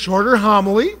be a shorter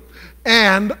homily,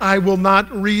 and I will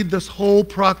not read this whole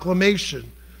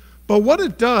proclamation. But what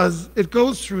it does, it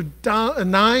goes through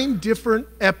 9 different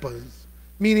epochs,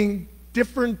 meaning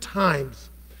different times,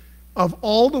 of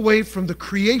all the way from the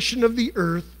creation of the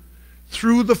earth,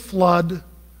 through the flood,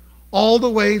 all the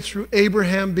way through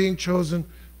Abraham being chosen,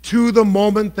 to the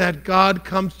moment that God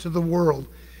comes to the world.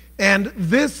 And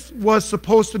this was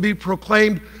supposed to be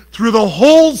proclaimed through the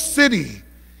whole city.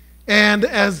 And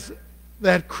as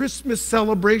that Christmas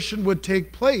celebration would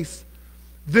take place,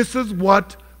 this is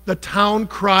what the town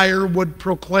crier would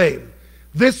proclaim.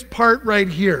 This part right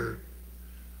here.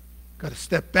 Got to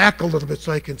step back a little bit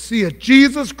so I can see it.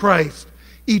 Jesus Christ,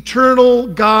 eternal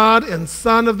God and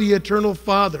Son of the eternal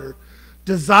Father,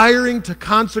 desiring to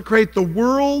consecrate the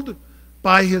world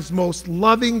by his most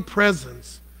loving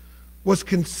presence, was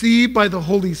conceived by the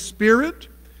Holy Spirit,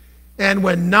 and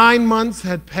when 9 months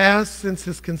had passed since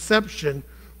his conception,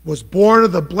 was born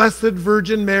of the Blessed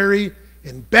Virgin Mary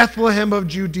in Bethlehem of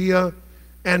Judea,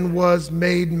 and was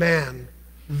made man.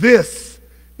 This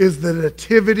is the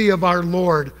nativity of our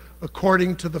Lord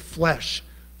according to the flesh.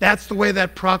 That's the way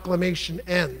that proclamation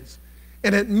ends.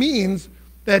 And it means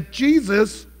that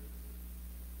Jesus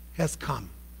has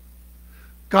come.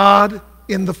 God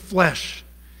in the flesh.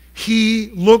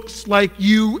 He looks like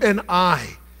you and I.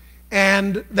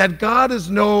 And that God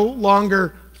is no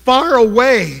longer far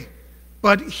away,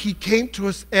 but he came to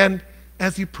us, and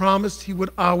as he promised, he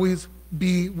would always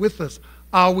be with us,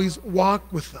 always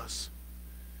walk with us.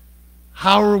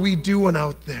 How are we doing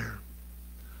out there?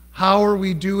 How are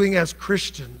we doing as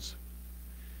Christians?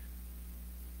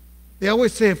 They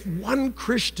always say if one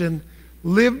Christian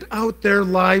lived out their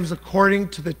lives according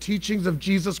to the teachings of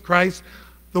Jesus Christ,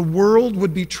 the world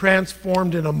would be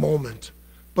transformed in a moment.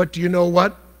 But do you know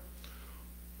what?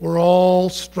 We're all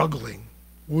struggling.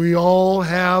 We all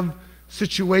have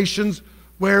situations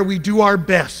where we do our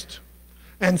best.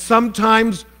 And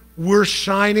sometimes we're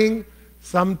shining,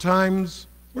 sometimes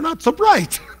we're not so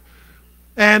bright.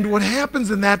 And what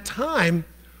happens in that time,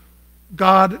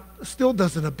 God still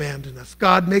doesn't abandon us.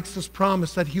 God makes this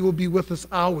promise that he will be with us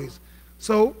always.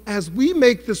 So as we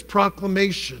make this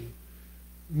proclamation,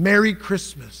 Merry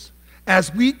Christmas,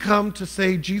 as we come to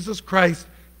say Jesus Christ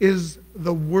is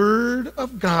the Word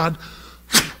of God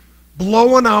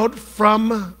blowing out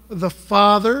from the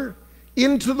Father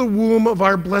into the womb of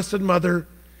our Blessed Mother,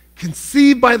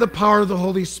 conceived by the power of the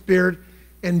Holy Spirit,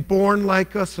 and born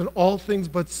like us in all things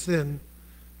but sin,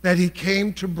 that he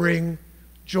came to bring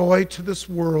joy to this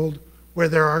world where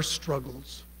there are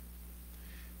struggles.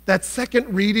 That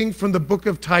second reading from the book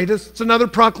of Titus, it's another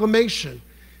proclamation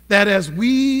that as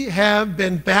we have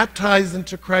been baptized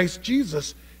into Christ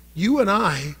Jesus, you and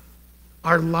I,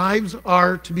 our lives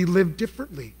are to be lived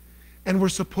differently, and we're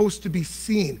supposed to be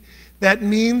seen. That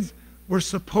means we're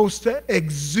supposed to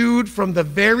exude from the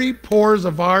very pores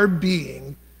of our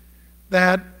being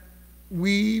that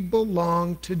we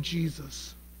belong to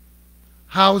Jesus.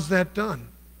 How's that done?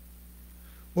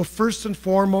 Well, first and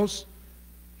foremost,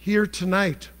 here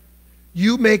tonight,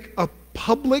 you make a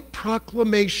public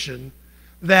proclamation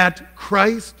that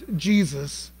Christ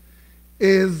Jesus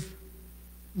is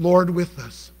Lord with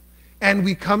us. And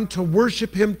we come to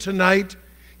worship him tonight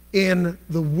in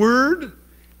the Word,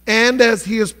 and as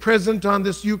he is present on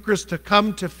this Eucharist, to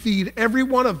come to feed every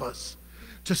one of us,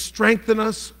 to strengthen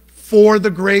us for the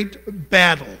great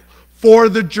battle, for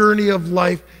the journey of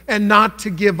life, and not to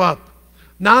give up.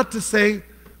 Not to say,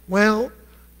 well,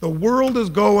 the world is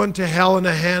going to hell in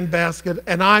a handbasket,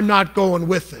 and I'm not going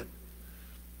with it.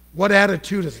 What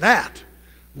attitude is that?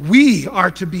 We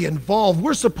are to be involved.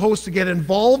 We're supposed to get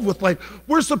involved with life.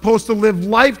 We're supposed to live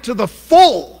life to the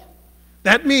full.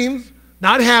 That means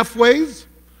not halfways,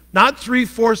 not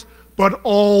three-fourths, but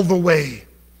all the way.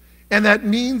 And that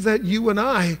means that you and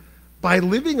I, by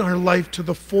living our life to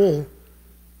the full,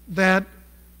 that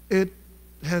it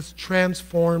has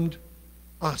transformed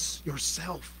us,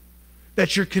 yourself.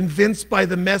 That you're convinced by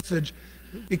the message.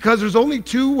 Because there's only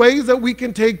two ways that we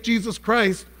can take Jesus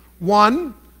Christ.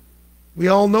 One, we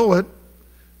all know it,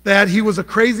 that he was a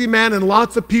crazy man and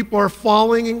lots of people are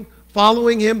following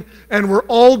him, and we're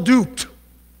all duped.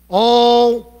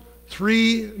 All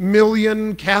 3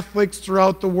 million Catholics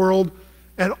throughout the world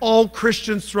and all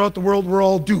Christians throughout the world, we're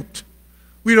all duped.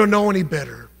 We don't know any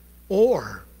better.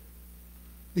 Or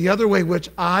the other way, which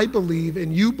I believe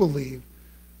and you believe,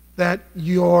 that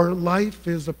your life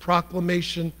is a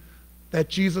proclamation that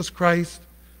Jesus Christ,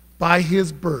 by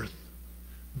his birth,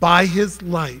 by his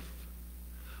life,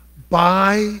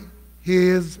 by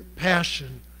his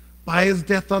passion, by his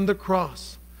death on the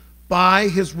cross, by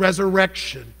his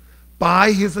resurrection,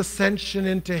 by his ascension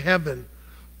into heaven,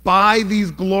 by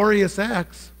these glorious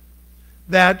acts,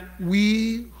 that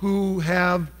we who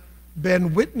have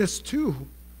been witness to,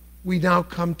 we now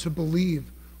come to believe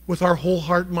with our whole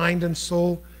heart, mind, and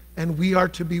soul, and we are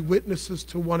to be witnesses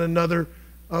to one another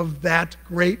of that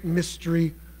great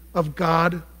mystery of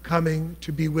God coming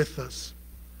to be with us.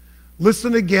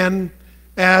 Listen again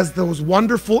as those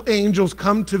wonderful angels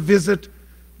come to visit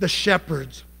the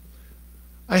shepherds.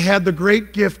 I had the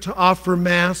great gift to offer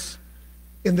Mass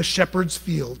in the shepherd's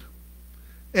field.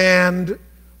 And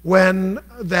when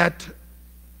that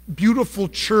beautiful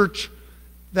church,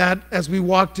 that as we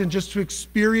walked in, just to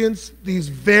experience these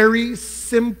very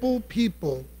simple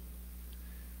people,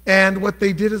 and what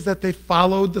they did is that they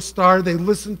followed the star, they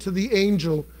listened to the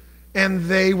angel, and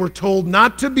they were told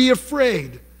not to be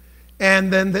afraid.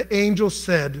 And then the angel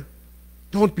said,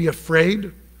 "Don't be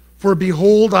afraid, for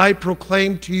behold, I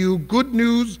proclaim to you good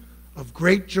news of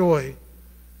great joy.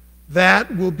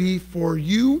 That will be for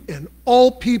you and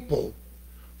all people.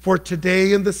 For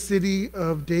today in the city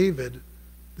of David,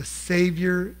 the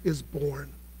Savior is born."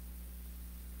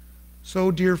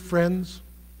 So, dear friends,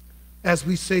 as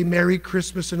we say Merry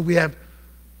Christmas and we have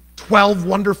 12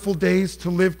 wonderful days to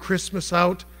live Christmas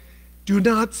out, do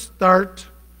not start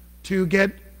to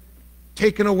get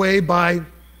taken away by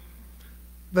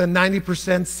the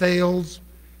 90% sales.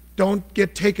 Don't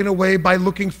get taken away by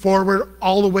looking forward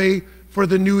all the way for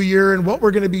the new year and what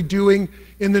we're going to be doing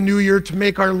in the new year to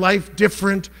make our life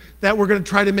different, that we're going to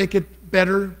try to make it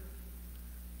better.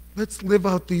 Let's live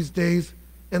out these days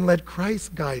and let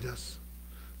Christ guide us.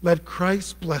 Let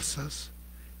Christ bless us,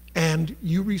 and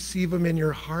you receive him in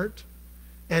your heart,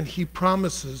 and he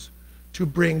promises to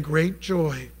bring great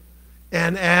joy.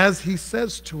 And as he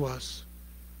says to us,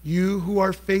 "You who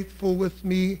are faithful with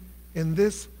me in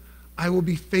this, I will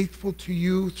be faithful to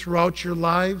you throughout your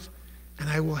lives, and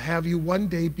I will have you one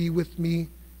day be with me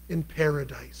in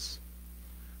paradise."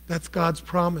 That's God's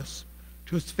promise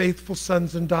to his faithful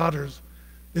sons and daughters.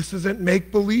 This isn't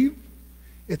make-believe.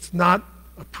 It's not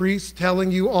a priest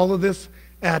telling you all of this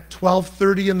at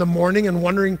 12:30 in the morning and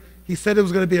wondering, he said it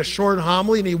was going to be a short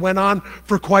homily and he went on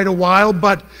for quite a while,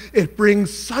 but it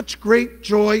brings such great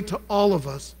joy to all of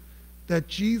us that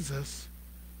Jesus,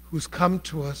 who's come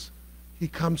to us, he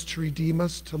comes to redeem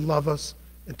us, to love us,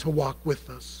 and to walk with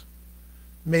us.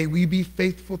 May we be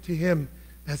faithful to him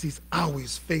as he's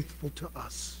always faithful to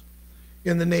us.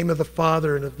 In the name of the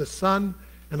Father, and of the Son,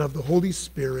 and of the Holy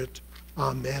Spirit.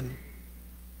 Amen.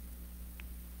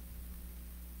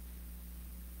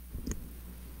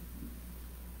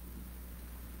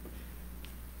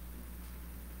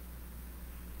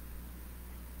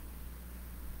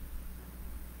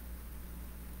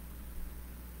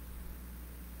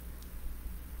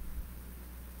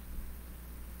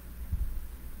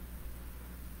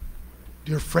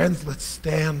 Dear friends, let's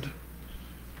stand.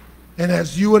 And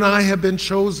as you and I have been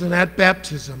chosen at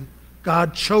baptism,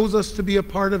 God chose us to be a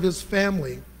part of his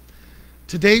family.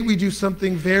 Today we do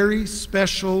something very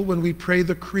special when we pray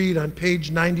the creed on page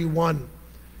 91.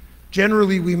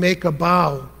 Generally we make a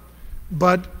bow,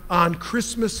 But on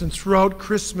Christmas and throughout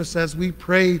Christmas, as we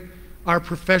pray our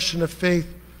profession of faith,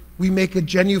 we make a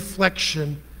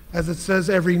genuflection, as it says,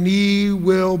 every knee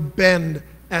will bend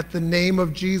at the name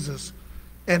of Jesus.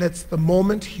 And it's the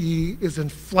moment he is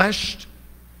enfleshed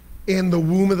in the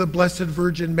womb of the Blessed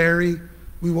Virgin Mary,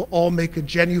 we will all make a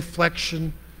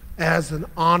genuflection as an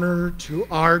honor to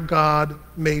our God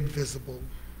made visible.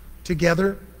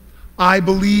 Together, I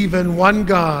believe in one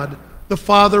God, the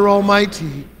Father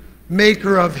Almighty,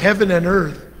 maker of heaven and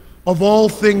earth, of all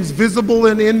things visible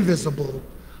and invisible.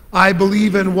 I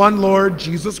believe in one Lord,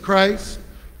 Jesus Christ,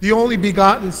 the only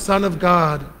begotten Son of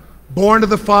God, born of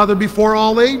the Father before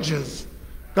all ages,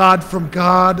 God from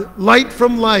God, light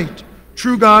from light,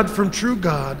 true God from true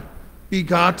God,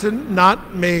 begotten,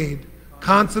 not made,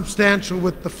 consubstantial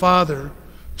with the Father.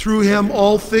 Through him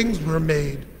all things were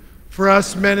made. For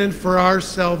us men and for our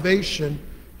salvation,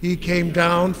 he came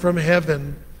down from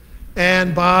heaven,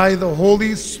 and by the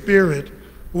Holy Spirit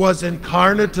was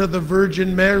incarnate of the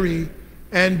Virgin Mary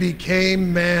and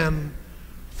became man.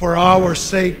 For our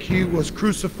sake he was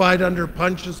crucified under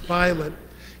Pontius Pilate.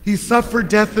 He suffered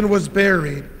death and was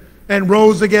buried, and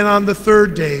rose again on the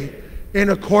third day, in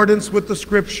accordance with the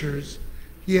Scriptures.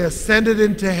 He ascended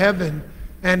into heaven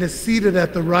and is seated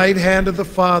at the right hand of the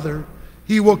Father.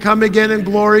 He will come again in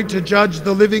glory to judge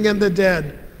the living and the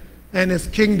dead, and his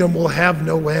kingdom will have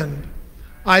no end.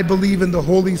 I believe in the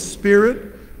Holy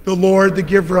Spirit, the Lord, the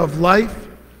giver of life,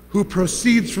 who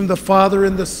proceeds from the Father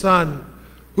and the Son,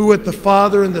 who with the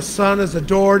Father and the Son is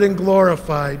adored and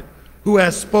glorified, who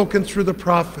has spoken through the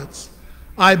prophets.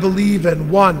 I believe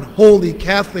in one holy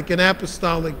Catholic and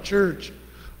apostolic church.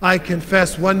 I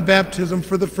confess one baptism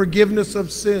for the forgiveness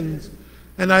of sins,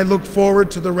 and I look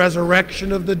forward to the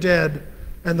resurrection of the dead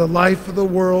and the life of the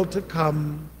world to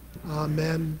come.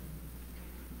 Amen.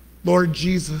 Lord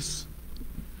Jesus,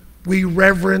 we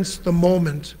reverence the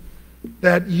moment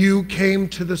that you came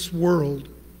to this world.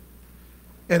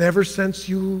 And ever since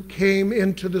you came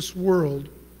into this world,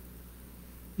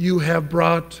 you have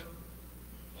brought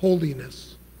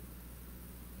holiness.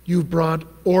 You brought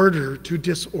order to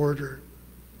disorder.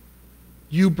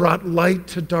 You brought light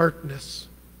to darkness.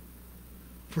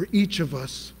 For each of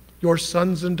us, your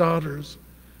sons and daughters,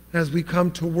 as we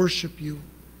come to worship you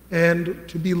and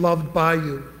to be loved by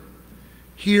you.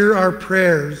 Hear our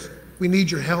prayers. We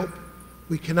need your help.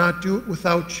 We cannot do it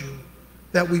without you,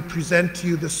 that we present to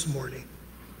you this morning.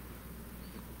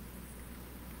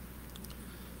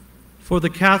 For the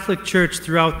Catholic Church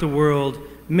throughout the world,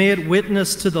 may it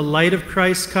witness to the light of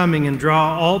Christ's coming and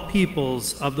draw all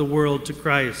peoples of the world to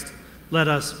Christ. Let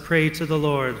us pray to the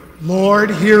Lord. Lord,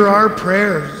 hear our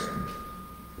prayers.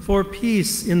 For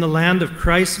peace in the land of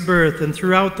Christ's birth and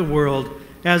throughout the world,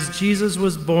 as Jesus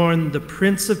was born, the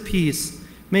Prince of Peace,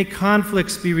 may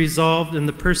conflicts be resolved and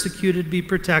the persecuted be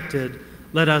protected.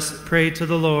 Let us pray to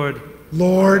the Lord.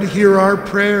 Lord, hear our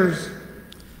prayers.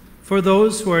 For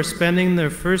those who are spending their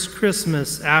first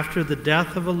Christmas after the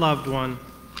death of a loved one,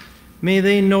 may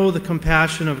they know the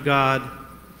compassion of God,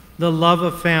 the love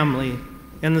of family,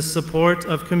 and the support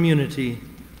of community.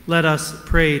 Let us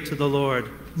pray to the Lord.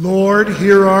 Lord,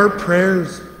 hear our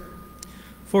prayers.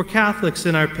 For Catholics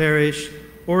in our parish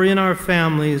or in our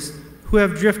families who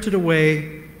have drifted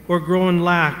away or grown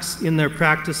lax in their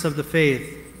practice of the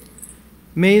faith,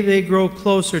 may they grow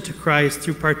closer to Christ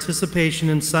through participation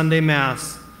in Sunday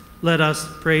Mass. Let us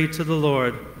pray to the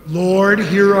Lord. Lord,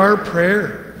 hear our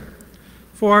prayer.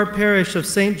 For our parish of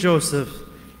St. Joseph,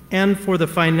 and for the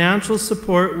financial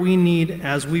support we need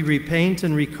as we repaint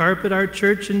and recarpet our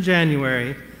church in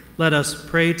January, let us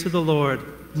pray to the Lord.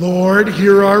 Lord,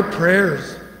 hear our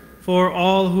prayers. For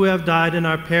all who have died in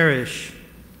our parish,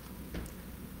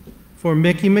 for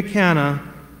Mickey McKenna,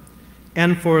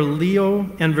 and for Leo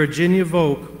and Virginia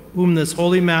Vogt, whom this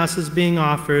Holy Mass is being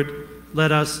offered,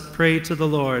 let us pray to the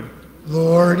Lord.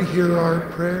 Lord, hear our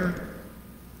prayer.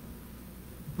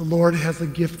 The Lord has a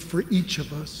gift for each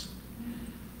of us.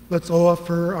 Let's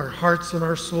offer our hearts and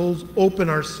our souls, open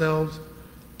ourselves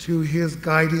to his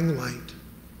guiding light.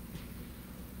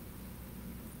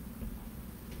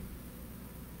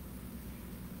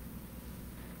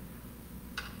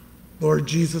 Lord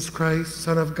Jesus Christ,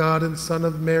 Son of God and Son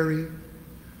of Mary,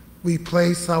 we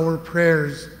place our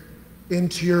prayers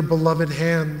into your beloved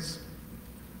hands.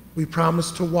 We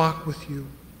promise to walk with you,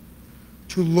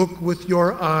 to look with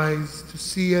your eyes, to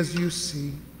see as you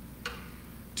see,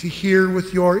 to hear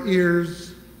with your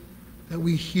ears, that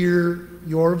we hear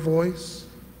your voice,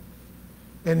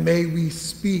 and may we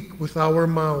speak with our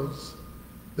mouths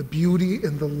the beauty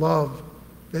and the love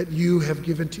that you have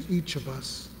given to each of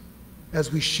us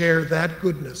as we share that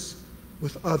goodness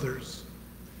with others.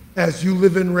 as you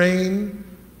live and reign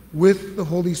with the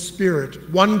Holy Spirit,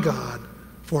 one God,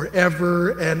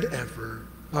 forever and ever.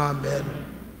 Amen.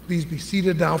 Please be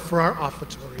seated now for our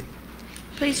offertory.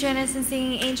 Please join us in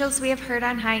singing Angels We Have Heard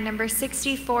on High, number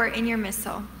 64 in your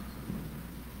missal.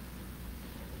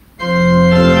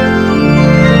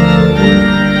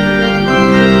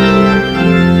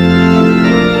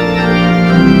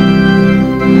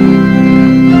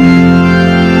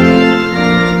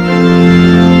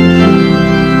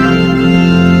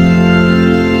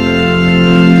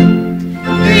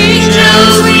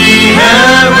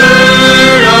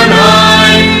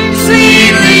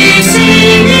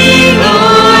 Singing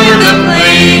o'er the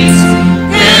plains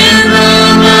and the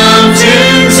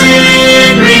mountains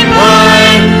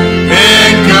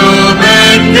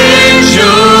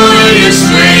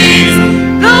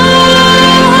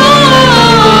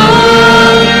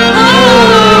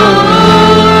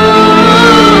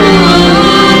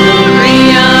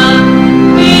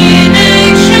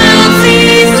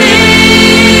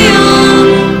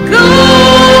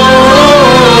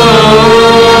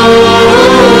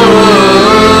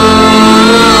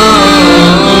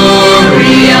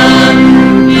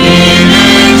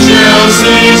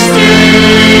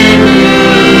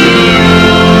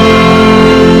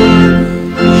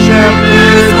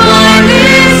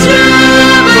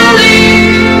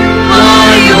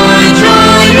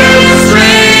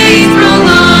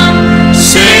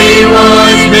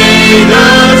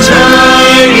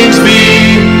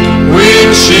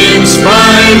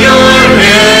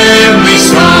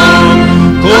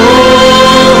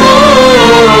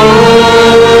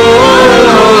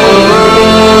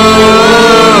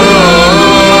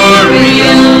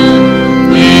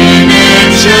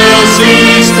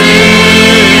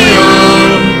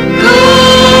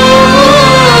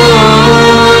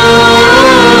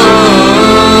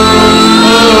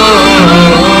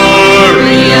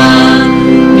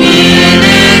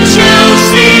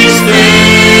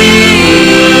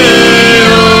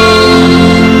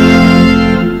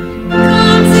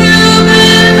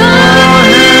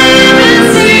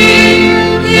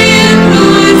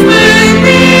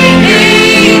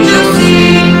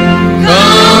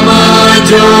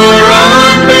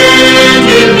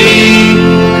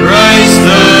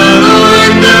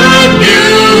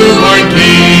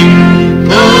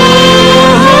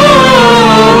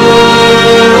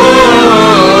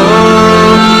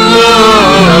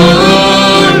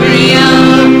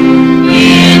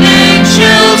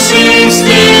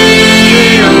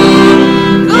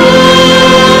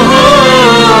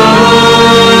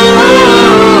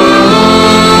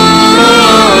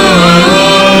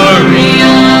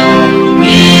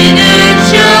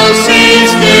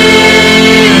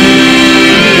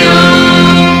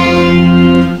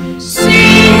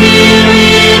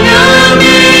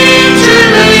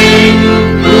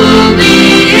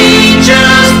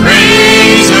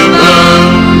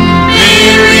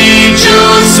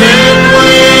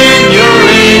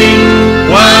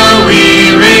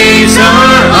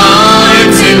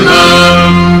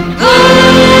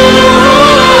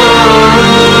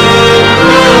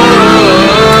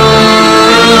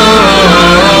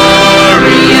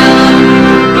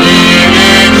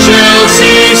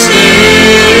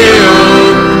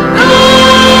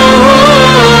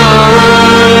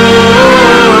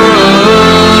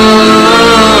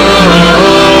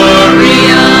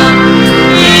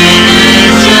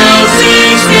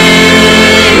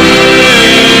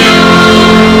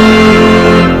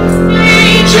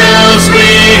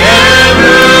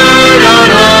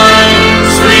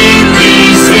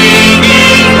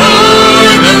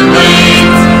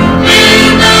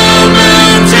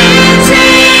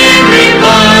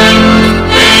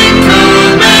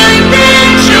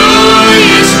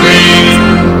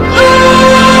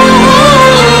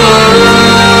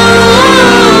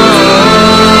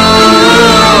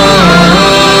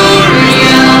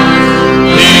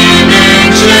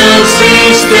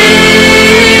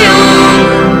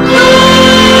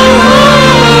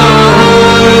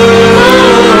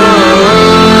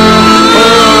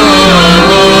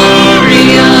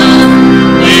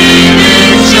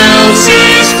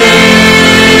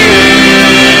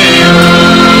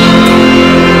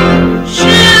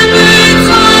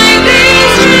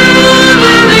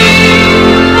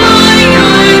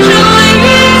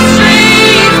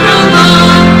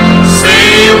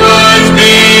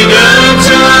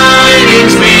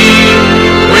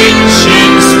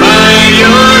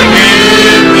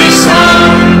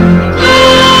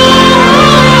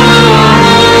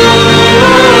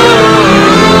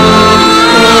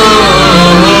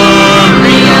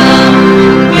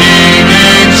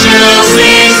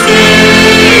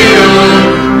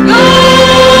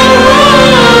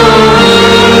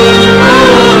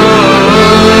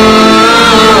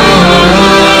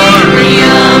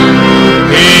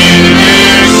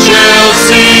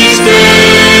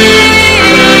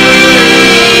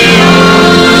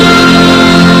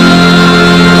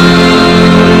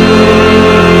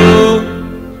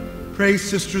pray,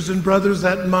 sisters and brothers,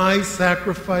 that my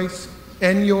sacrifice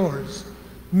and yours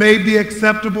may be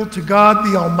acceptable to God,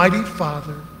 the Almighty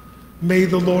Father. May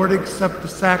the Lord accept the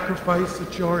sacrifice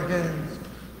at your hands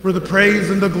for the praise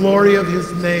and the glory of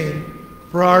his name,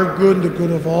 for our good and the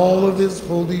good of all of his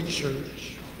holy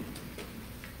church.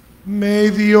 May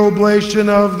the oblation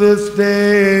of this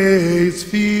day's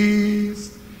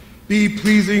feast be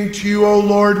pleasing to you, O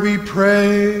Lord, we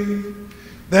pray,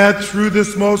 that through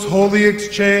this most holy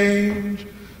exchange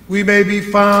we may be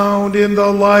found in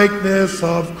the likeness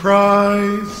of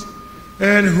Christ,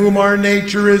 and whom our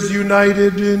nature is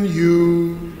united in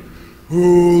you,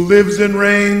 who lives and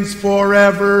reigns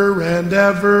forever and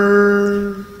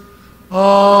ever.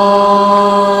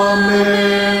 Amen.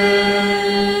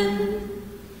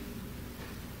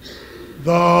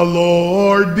 The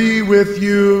Lord be with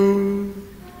you,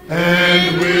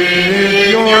 and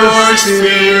with your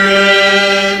spirit.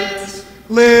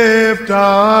 Lift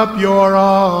up your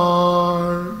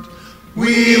heart.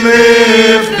 We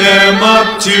lift them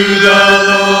up to the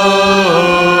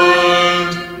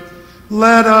Lord.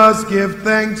 Let us give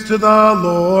thanks to the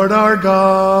Lord our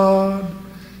God.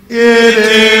 It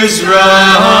is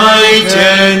right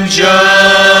and just.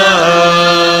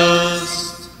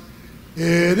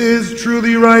 It is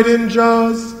truly right and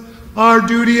just, our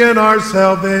duty and our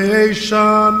salvation,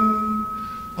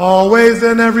 always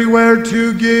and everywhere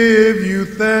to give you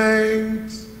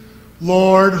thanks.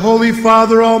 Lord, Holy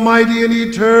Father, Almighty and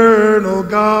eternal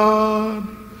God,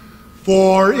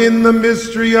 for in the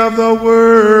mystery of the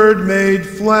Word made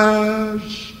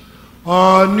flesh,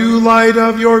 a new light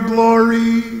of your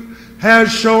glory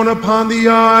has shone upon the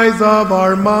eyes of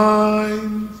our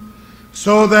minds,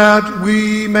 so that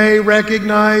we may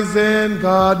recognize in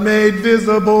God made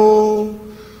visible,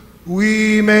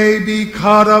 we may be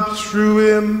caught up through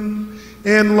him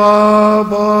in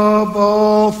love of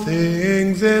all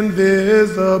things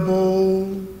invisible.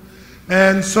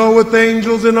 And so with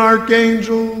angels and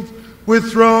archangels,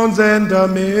 with thrones and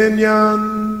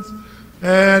dominions,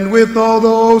 and with all the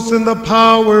hosts and the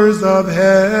powers of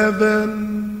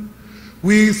heaven,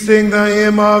 we sing the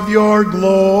hymn of your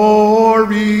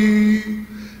glory,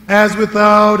 as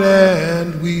without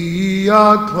end we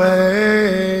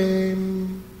acclaim.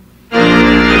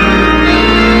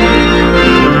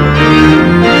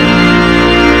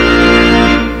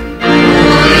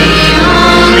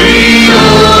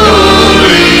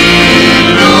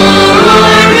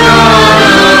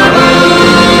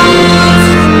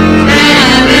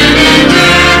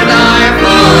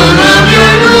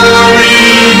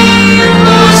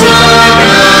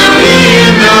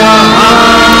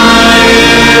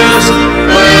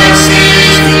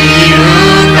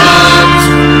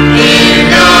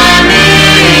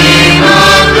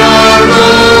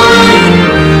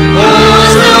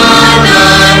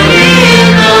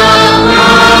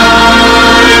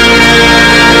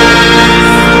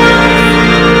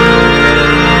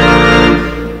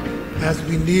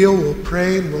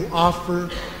 Offer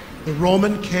the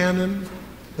Roman canon,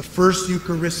 the first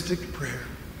Eucharistic prayer.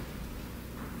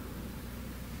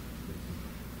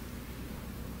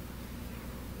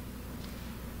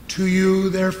 To you,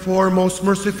 therefore, most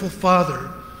merciful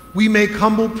Father, we make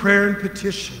humble prayer and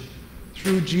petition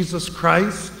through Jesus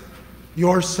Christ,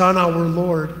 your Son, our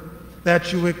Lord,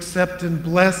 that you accept and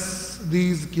bless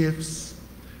these gifts,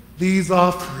 these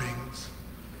offerings,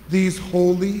 these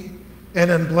holy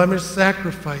and unblemished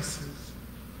sacrifices,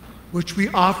 which we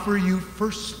offer you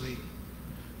firstly.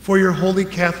 For your holy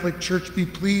Catholic Church, be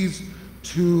pleased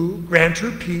to grant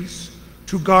her peace,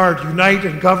 to guard, unite,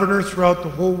 and govern her throughout the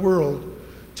whole world,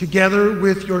 together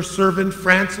with your servant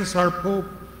Francis, our Pope,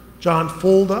 John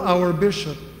Folda, our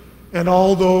Bishop, and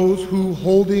all those who,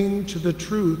 holding to the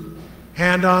truth,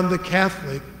 hand on the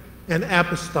Catholic and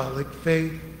Apostolic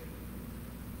faith.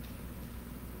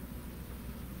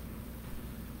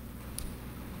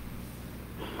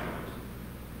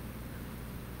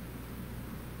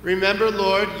 Remember,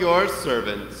 Lord, your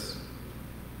servants,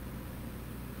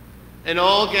 and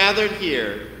all gathered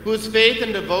here, whose faith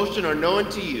and devotion are known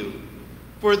to you.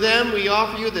 For them we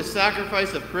offer you the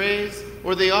sacrifice of praise,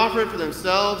 or they offer it for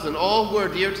themselves and all who are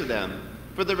dear to them,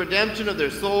 for the redemption of their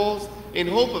souls, in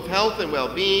hope of health and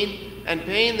well-being, and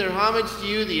paying their homage to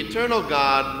you, the eternal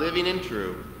God, living and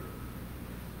true.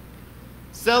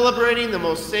 Celebrating the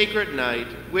most sacred night,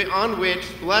 on which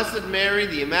Blessed Mary,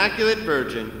 the Immaculate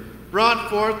Virgin, brought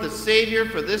forth the Savior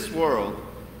for this world,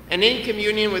 and in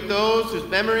communion with those whose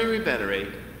memory we venerate,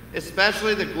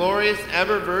 especially the glorious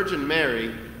ever-Virgin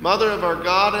Mary, Mother of our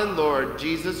God and Lord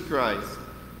Jesus Christ,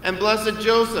 and blessed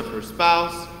Joseph, her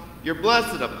spouse, your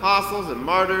blessed apostles and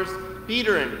martyrs,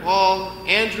 Peter and Paul,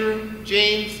 Andrew,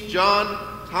 James, John,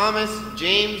 Thomas,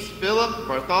 James, Philip,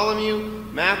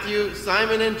 Bartholomew, Matthew,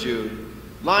 Simon and Jude,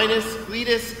 Linus,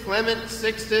 Cletus, Clement,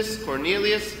 Sixtus,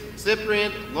 Cornelius,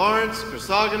 Cyprian, Lawrence,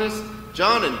 Chrysogonus,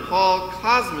 John and Paul,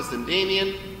 Cosmas and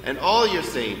Damian, and all your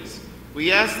saints.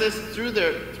 We ask this through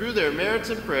their merits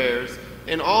and prayers,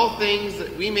 in all things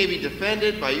that we may be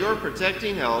defended by your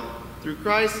protecting help, through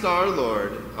Christ our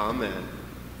Lord. Amen.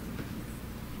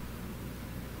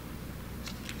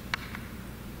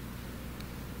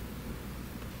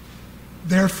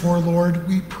 Therefore, Lord,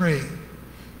 we pray,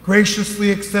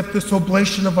 graciously accept this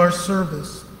oblation of our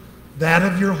service, that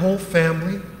of your whole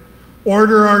family.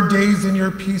 Order our days in your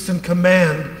peace and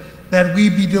command that we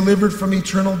be delivered from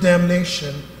eternal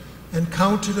damnation and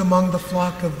counted among the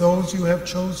flock of those you have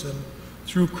chosen.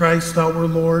 Through Christ our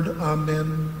Lord.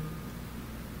 Amen.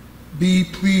 Be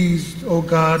pleased, O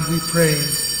God, we pray,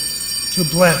 to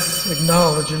bless,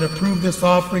 acknowledge, and approve this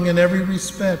offering in every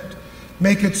respect.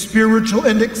 Make it spiritual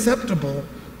and acceptable,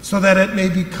 so that it may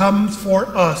become for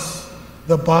us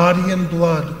the body and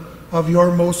blood of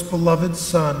your most beloved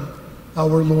Son,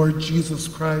 our Lord Jesus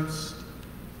Christ.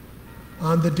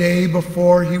 On the day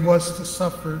before he was to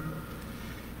suffer,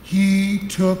 he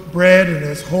took bread in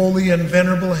his holy and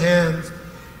venerable hands,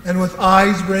 and with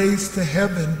eyes raised to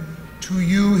heaven, to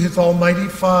you, his almighty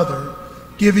Father,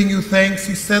 giving you thanks,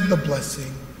 he said the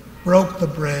blessing, broke the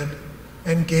bread,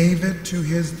 and gave it to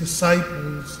his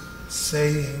disciples,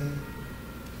 saying,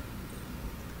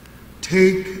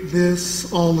 "Take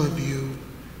this, all of you,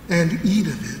 and eat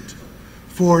of it,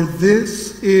 for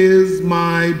this is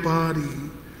my body,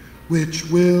 which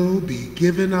will be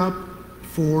given up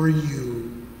for you."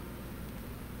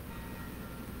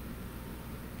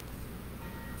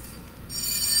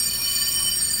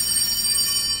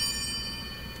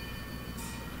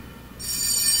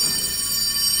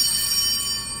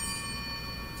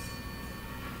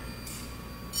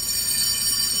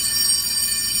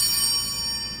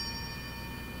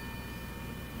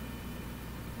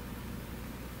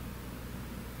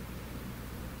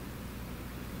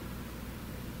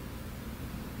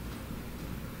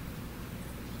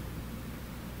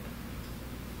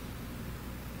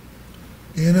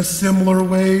 In a similar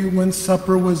way, when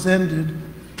supper was ended,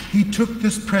 he took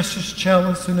this precious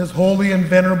chalice in his holy and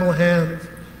venerable hands,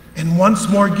 and once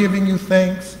more giving you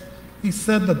thanks, he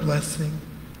said the blessing,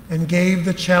 and gave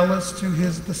the chalice to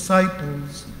his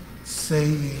disciples,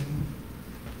 saying,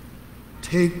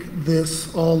 "Take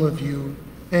this, all of you,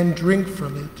 and drink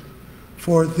from it,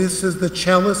 for this is the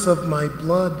chalice of my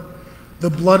blood,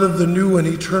 the blood of the new and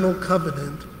eternal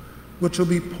covenant, which will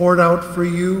be poured out for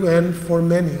you and for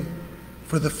many,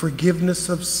 for the forgiveness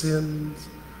of sins.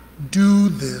 Do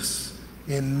this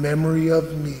in memory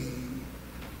of me."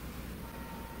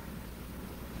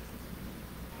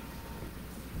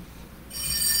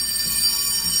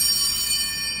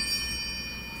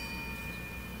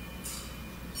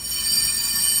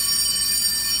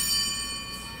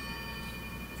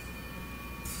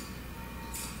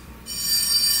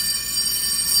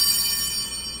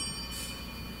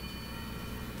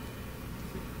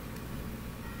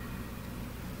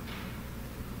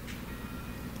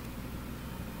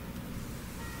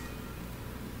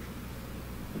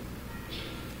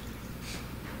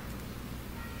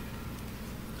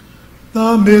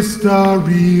 The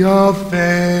mystery of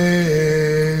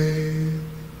faith.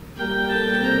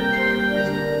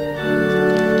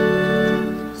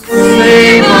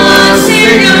 Save us,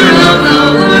 Savior of the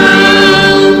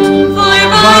world, for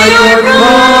by your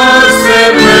cross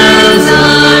and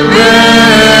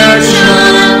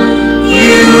resurrection,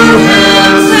 you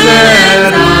have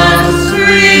set us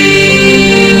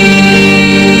free.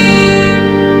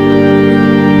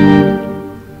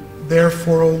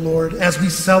 Therefore, O Lord, as we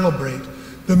celebrate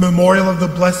the memorial of the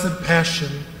Blessed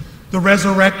Passion, the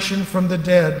resurrection from the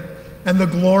dead, and the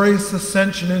glorious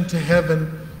ascension into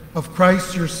heaven of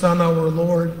Christ your Son, our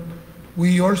Lord,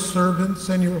 we, your servants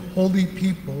and your holy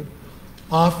people,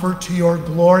 offer to your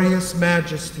glorious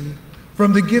majesty,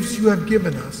 from the gifts you have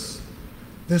given us,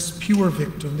 this pure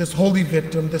victim, this holy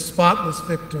victim, this spotless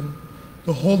victim,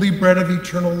 the holy bread of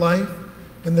eternal life,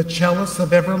 and the chalice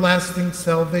of everlasting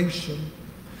salvation.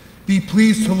 Be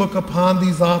pleased to look upon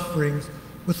these offerings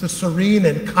with a serene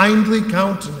and kindly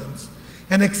countenance,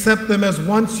 and accept them as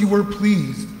once you were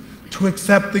pleased to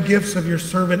accept the gifts of your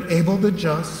servant Abel the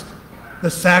just, the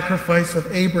sacrifice of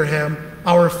Abraham,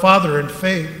 our father in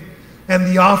faith, and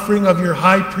the offering of your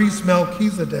high priest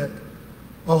Melchizedek,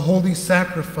 a holy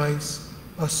sacrifice,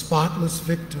 a spotless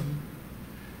victim.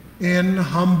 In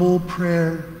humble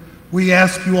prayer, we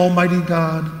ask you, Almighty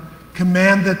God,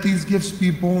 command that these gifts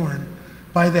be borne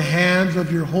by the hands of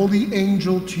your holy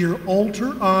angel to your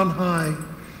altar on high,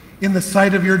 in the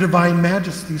sight of your divine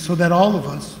majesty, so that all of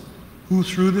us who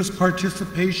through this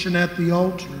participation at the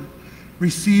altar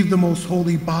receive the most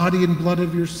holy body and blood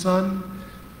of your Son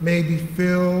may be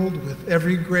filled with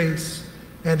every grace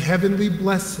and heavenly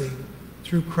blessing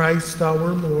through Christ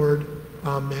our Lord.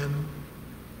 Amen.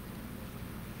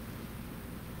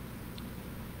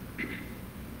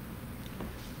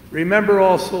 Remember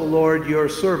also, Lord, your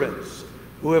servants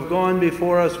who have gone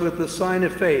before us with the sign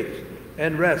of faith,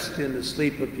 and rest in the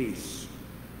sleep of peace.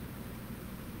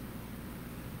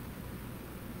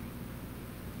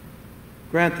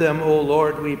 Grant them, O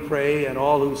Lord, we pray, and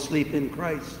all who sleep in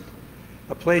Christ,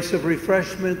 a place of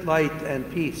refreshment, light,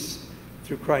 and peace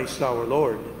through Christ our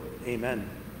Lord. Amen.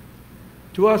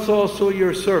 To us also,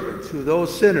 your servants, who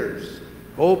those sinners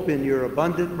hope in your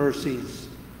abundant mercies,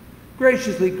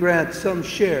 graciously grant some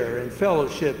share in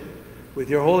fellowship with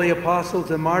your holy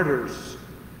apostles and martyrs,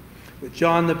 with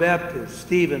John the Baptist,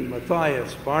 Stephen,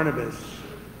 Matthias, Barnabas,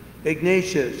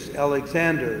 Ignatius,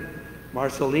 Alexander,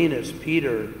 Marcellinus,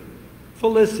 Peter,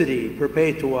 Felicity,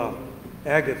 Perpetua,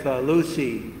 Agatha,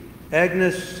 Lucy,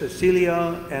 Agnes,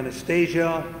 Cecilia,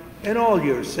 Anastasia, and all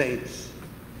your saints.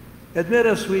 Admit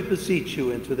us, we beseech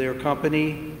you, into their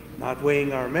company, not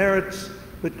weighing our merits,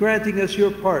 but granting us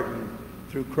your pardon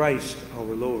through Christ our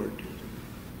Lord.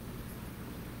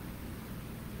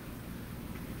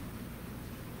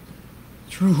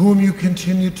 Through whom you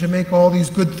continue to make all these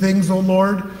good things, O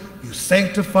Lord, you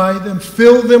sanctify them,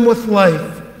 fill them with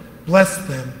life, bless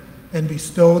them, and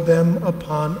bestow them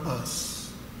upon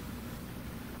us.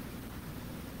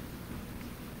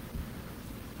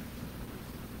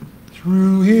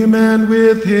 Through him and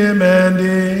with him and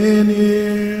in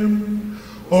him,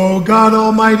 O God,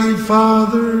 Almighty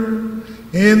Father,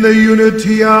 in the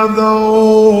unity of the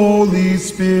Holy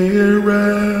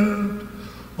Spirit,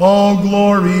 all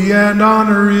glory and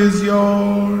honor is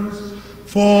yours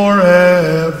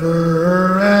forever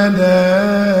and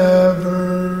ever.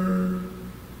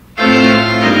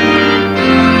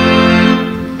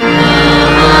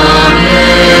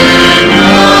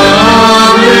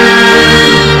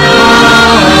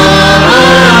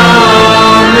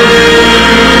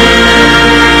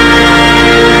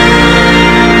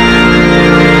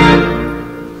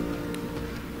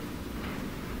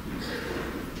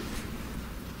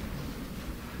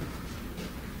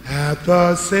 At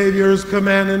the Savior's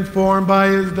command, informed by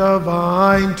his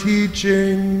divine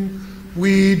teaching,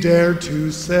 we dare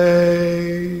to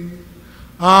say,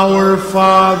 Our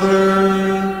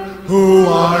Father, who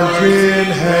art in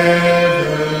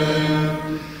heaven,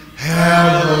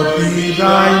 hallowed be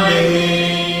thy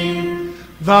name.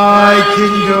 Thy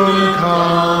kingdom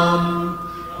come,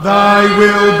 thy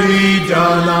will be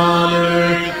done on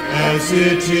earth as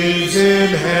it is in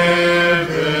heaven.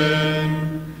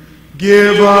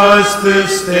 Give us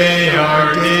this day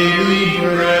our daily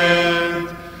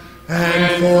bread,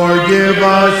 and forgive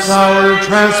us our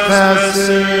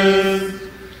trespasses,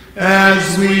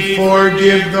 as we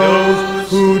forgive those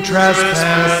who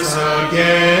trespass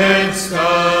against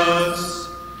us.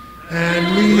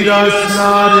 And lead us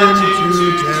not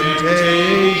into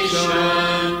temptation,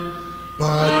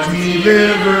 but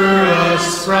deliver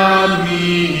us from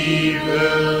evil.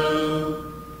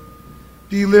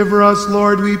 Deliver us,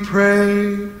 Lord, we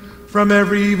pray, from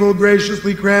every evil.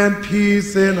 Graciously grant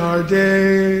peace in our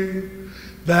day,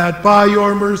 that by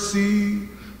your mercy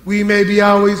we may be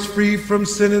always free from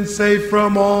sin and safe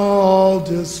from all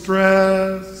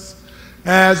distress,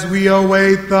 as we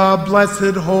await the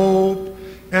blessed hope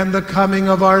and the coming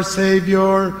of our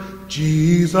Savior,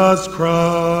 Jesus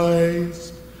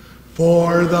Christ.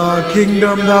 For the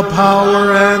kingdom, the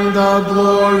power, and the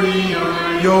glory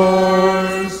are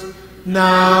yours,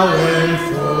 now and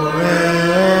forever.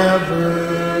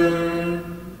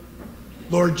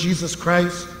 Lord Jesus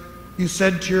Christ, you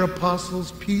said to your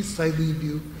apostles, peace I leave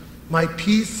you, my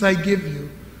peace I give you.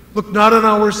 Look not on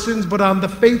our sins, but on the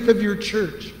faith of your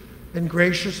church, and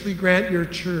graciously grant your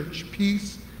church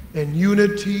peace and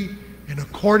unity in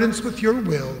accordance with your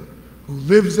will, who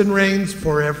lives and reigns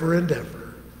forever and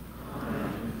ever.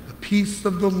 Amen. The peace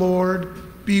of the Lord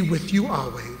be with you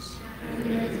always.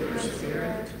 Amen.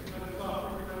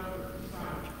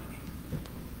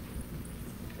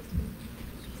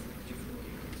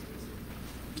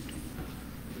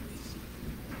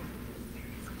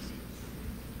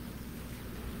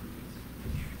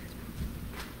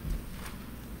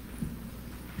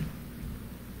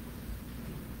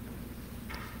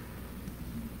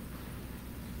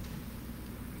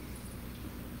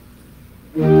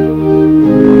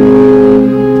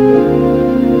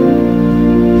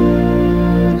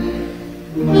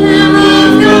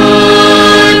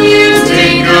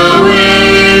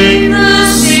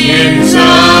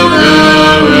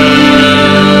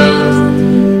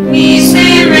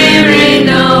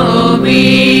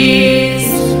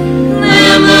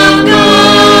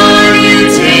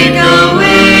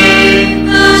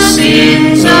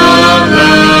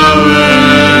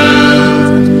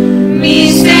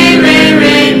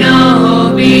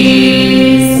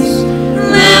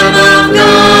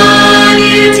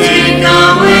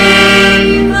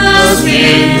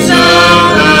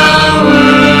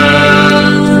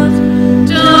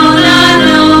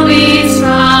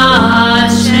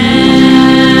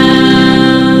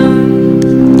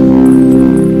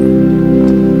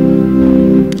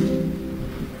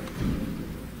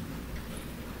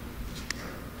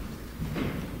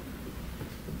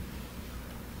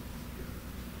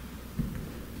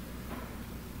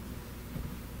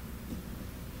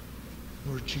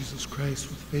 Lord Jesus Christ,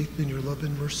 with faith in your love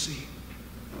and mercy,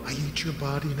 I eat your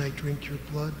body and I drink your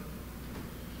blood.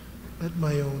 Let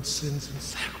my own sins and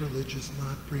sacrileges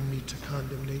not bring me to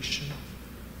condemnation,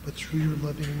 but through your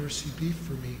loving mercy be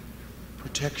for me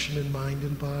protection in mind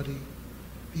and body.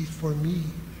 Be for me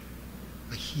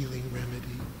a healing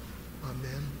remedy.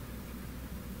 Amen.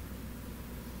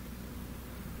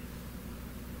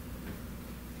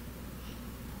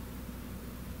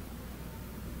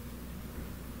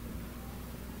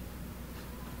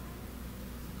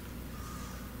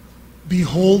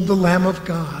 Behold the Lamb of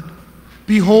God.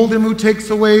 Behold him who takes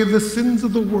away the sins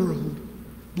of the world.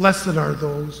 Blessed are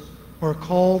those who are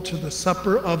called to the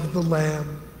supper of the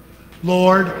Lamb.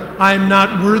 Lord, I am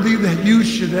not worthy that you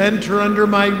should enter under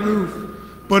my roof,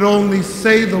 but only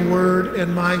say the word,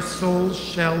 and my soul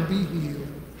shall be healed.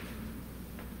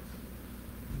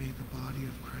 May the body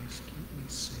of Christ keep me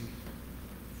safe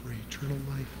for eternal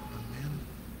life. Amen.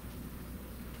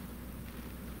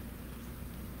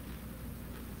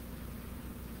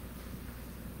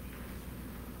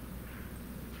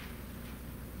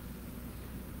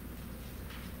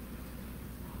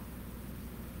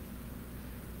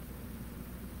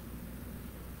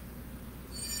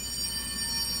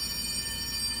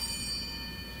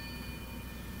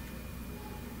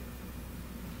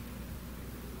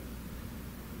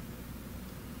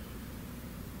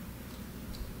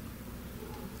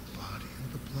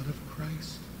 Blood of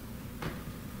Christ. The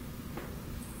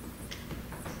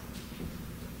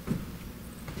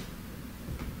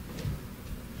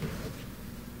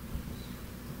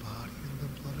body and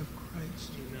the blood of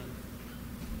Christ. Amen.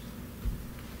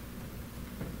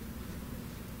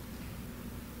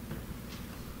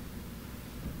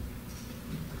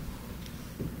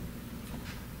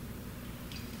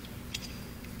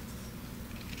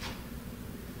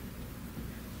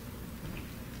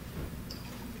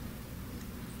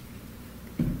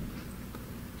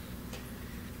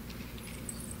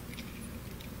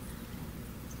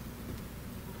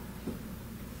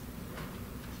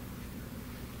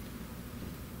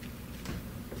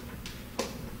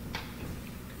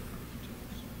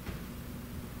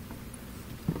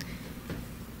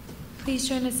 Please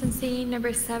join us in singing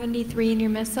number 73 in your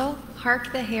missal.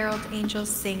 Hark the herald angels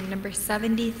sing, number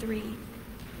 73.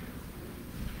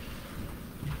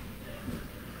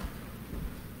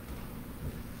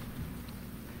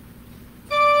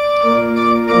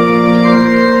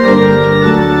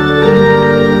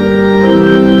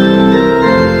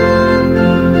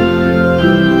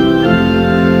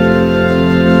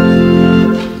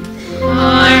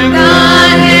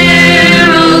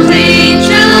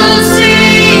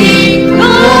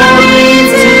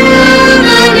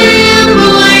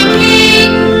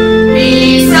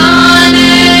 Peace on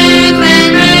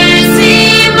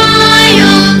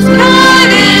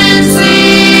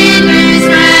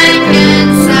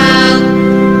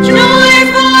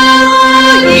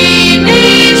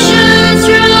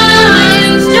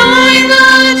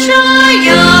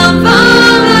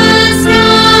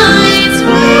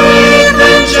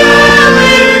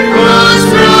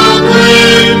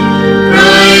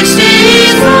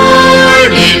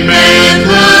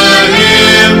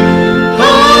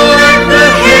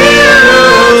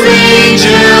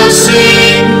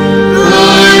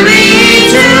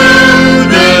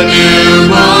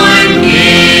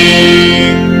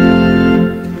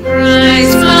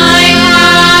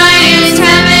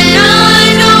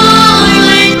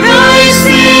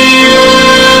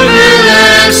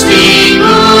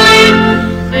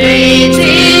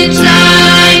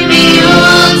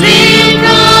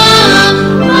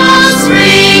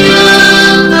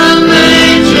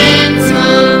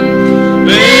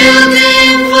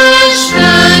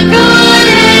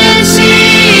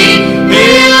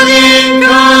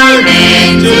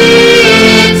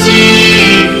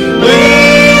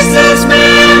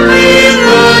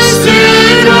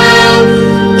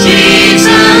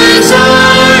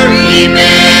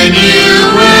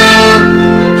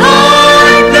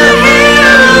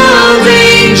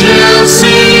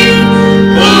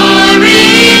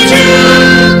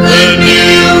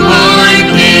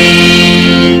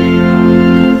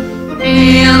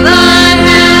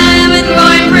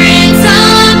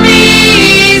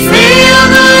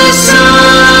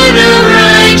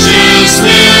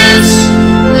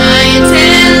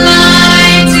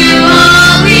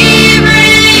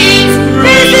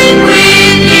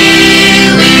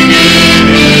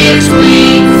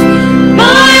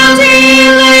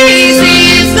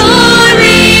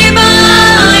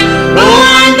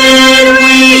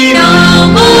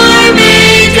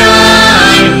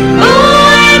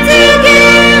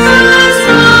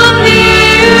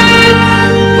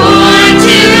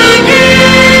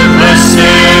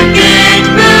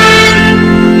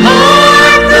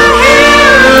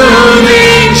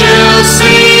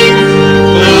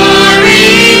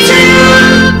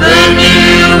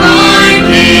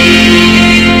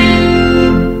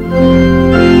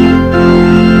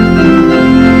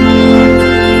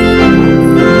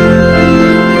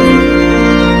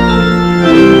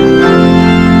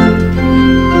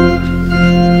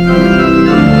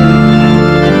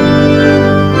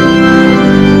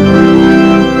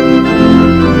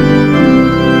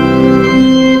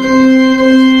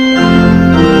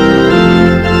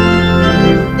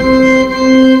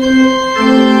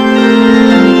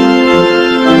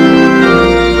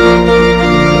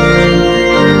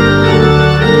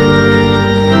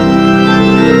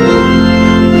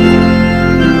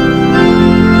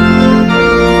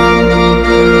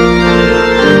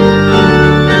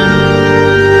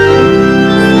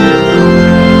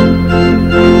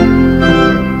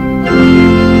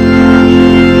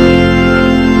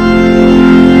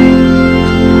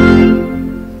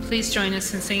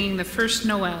First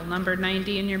Noel, number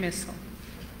 90 in your missal.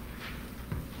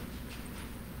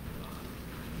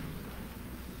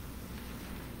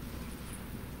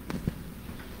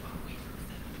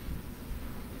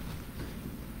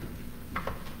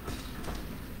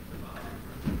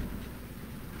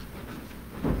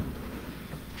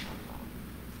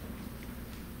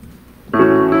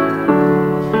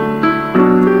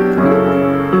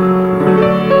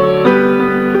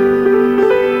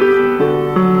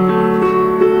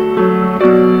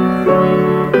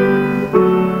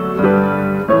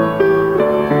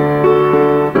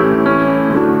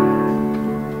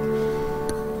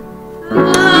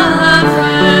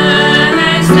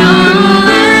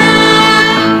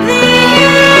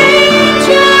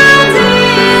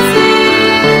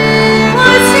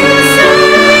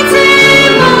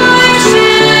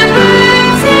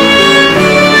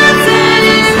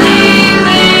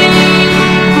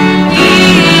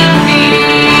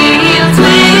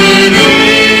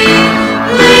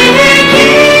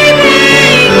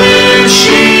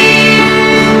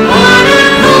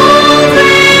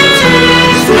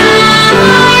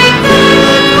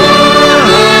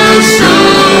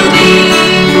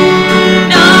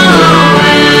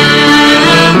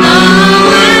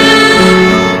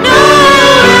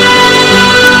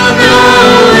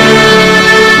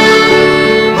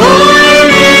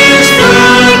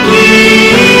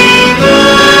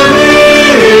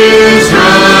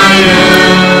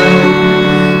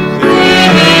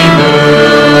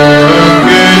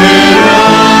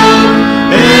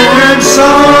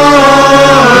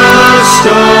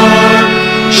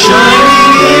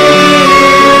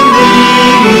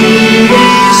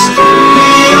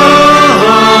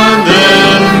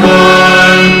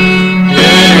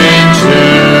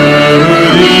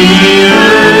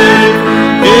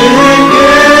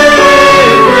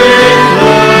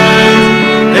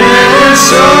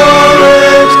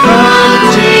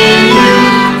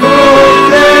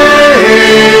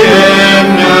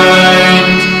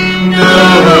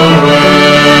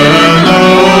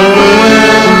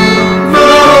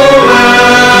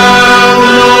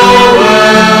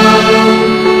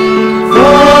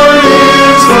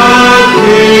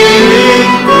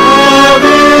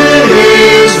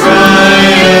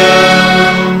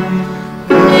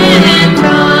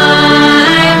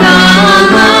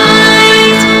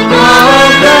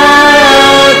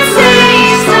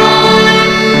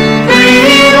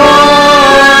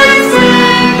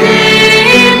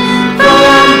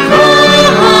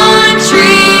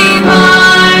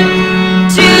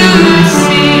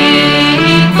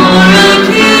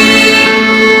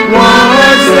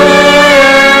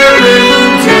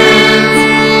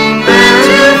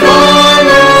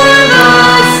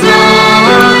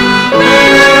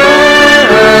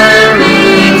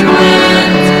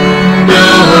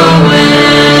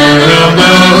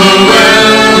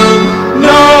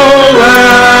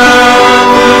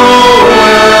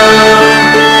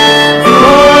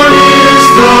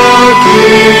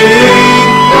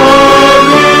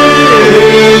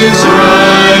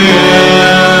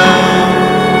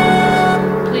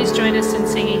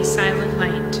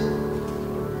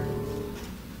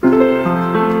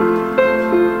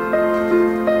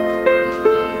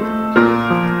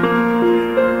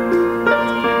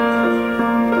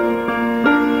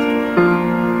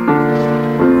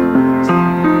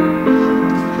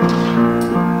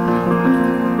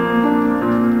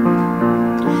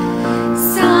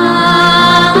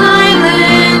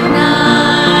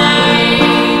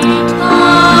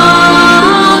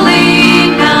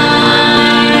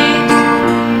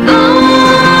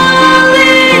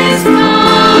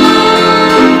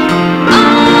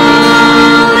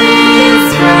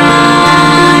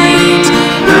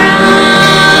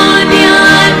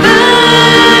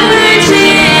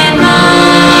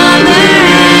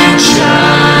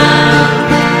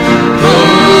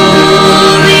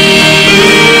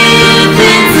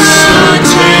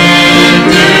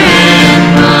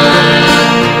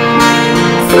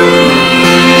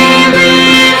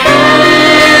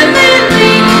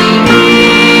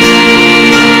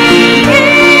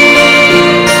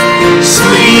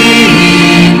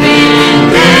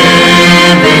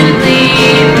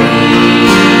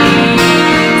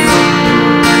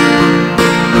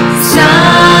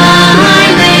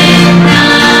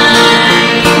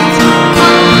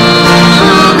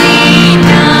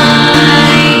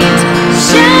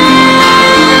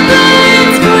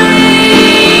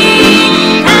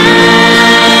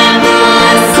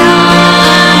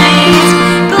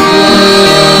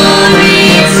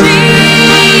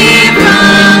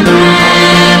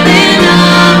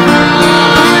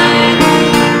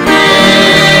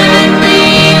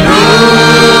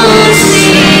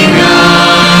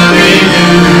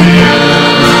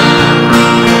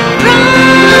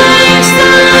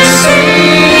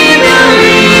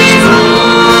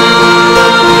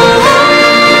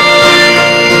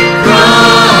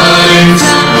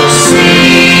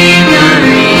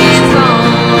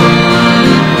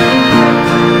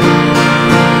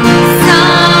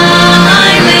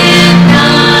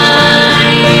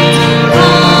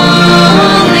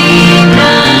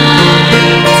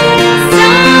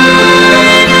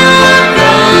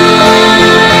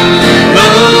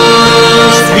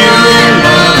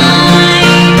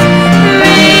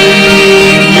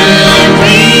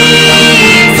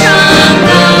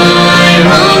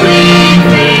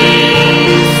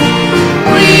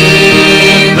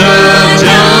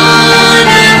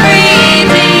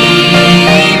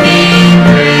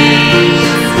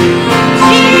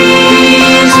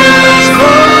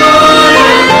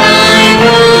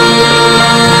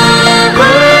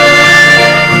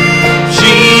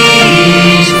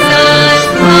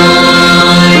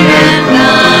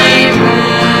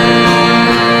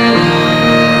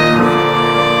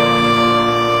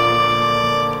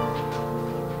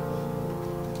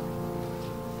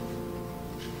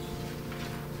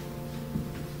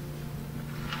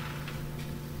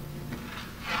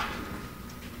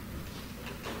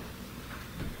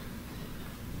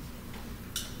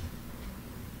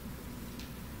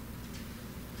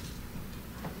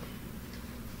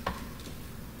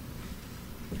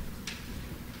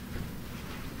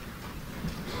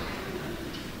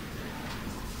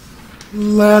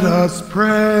 Let us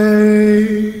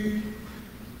pray.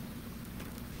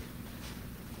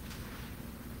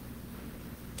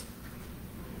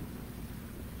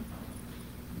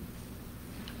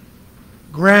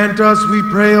 Grant us, we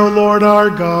pray, O Lord our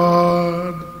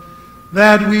God,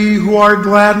 that we who are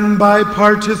gladdened by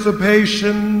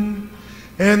participation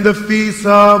in the feast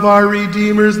of our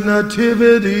Redeemer's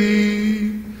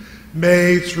Nativity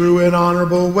may, through an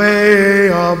honorable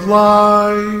way of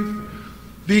life,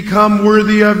 become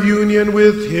worthy of union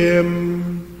with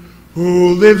him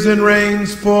who lives and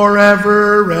reigns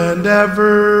forever and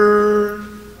ever.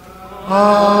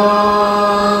 Amen.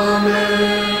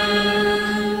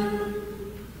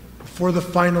 For the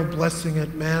final blessing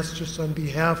at Mass, just on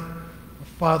behalf of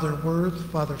Father Worth,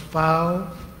 Father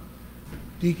Fow,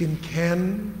 Deacon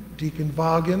Ken, Deacon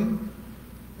Vaughan,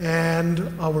 and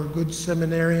our good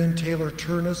seminarian Taylor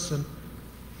Turnus, and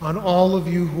on all of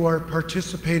you who are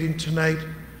participating tonight,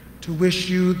 to wish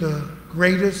you the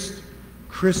greatest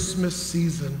Christmas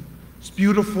season. It's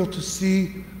beautiful to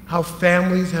see how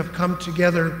families have come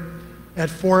together. At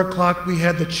 4 o'clock we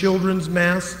had the Children's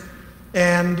Mass,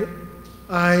 and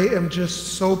I am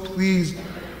just so pleased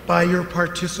by your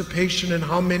participation and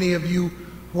how many of you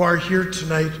who are here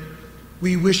tonight.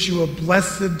 We wish you a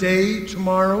blessed day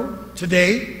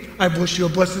today. I wish you a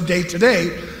blessed day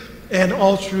today, and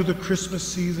all through the Christmas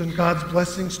season. God's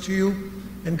blessings to you,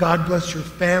 and God bless your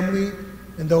family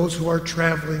and those who are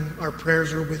traveling. Our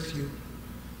prayers are with you.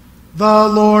 The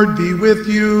Lord be with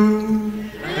you.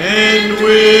 And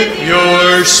with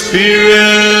your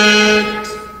spirit.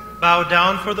 Bow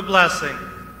down for the blessing.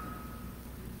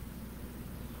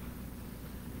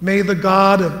 May the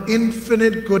God of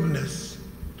infinite goodness,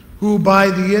 who by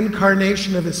the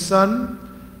incarnation of his Son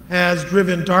has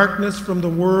driven darkness from the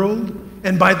world,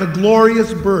 and by the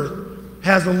glorious birth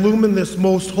has illumined this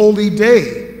most holy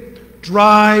day,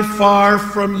 drive far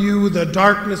from you the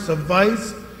darkness of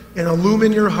vice and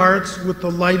illumine your hearts with the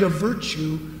light of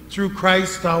virtue through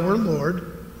Christ our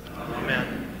Lord.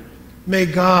 Amen. May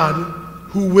God,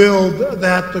 who willed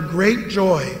that the great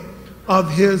joy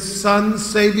of his Son's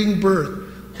saving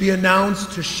birth be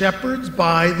announced to shepherds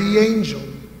by the angel,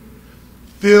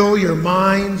 fill your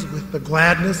minds with the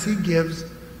gladness he gives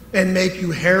and make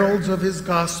you heralds of his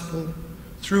gospel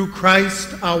through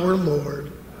Christ our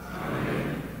Lord.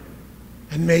 Amen.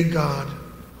 And may God,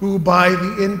 who by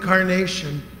the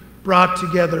incarnation brought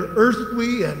together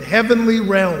earthly and heavenly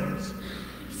realms,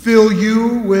 fill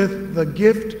you with the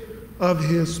gift of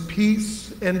his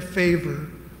peace and favor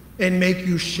and make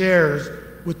you sharers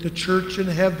with the church in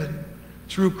heaven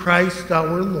through Christ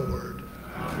our Lord.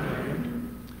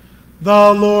 Amen.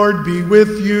 The Lord be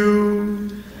with you.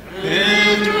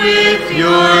 And with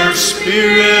your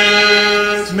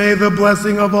spirit. May the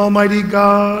blessing of Almighty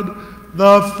God,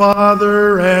 the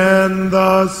Father and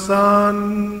the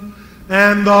Son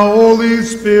and the Holy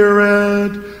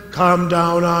Spirit come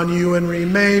down on you and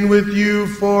remain with you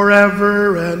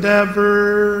forever and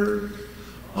ever.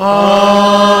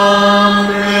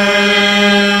 Amen.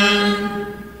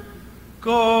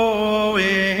 Go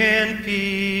in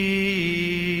peace.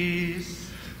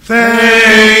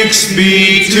 Thanks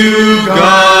be to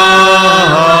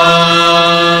God.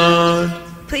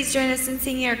 Please join us in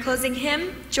singing our closing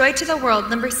hymn, Joy to the World,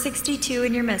 number 62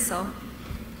 in your missal.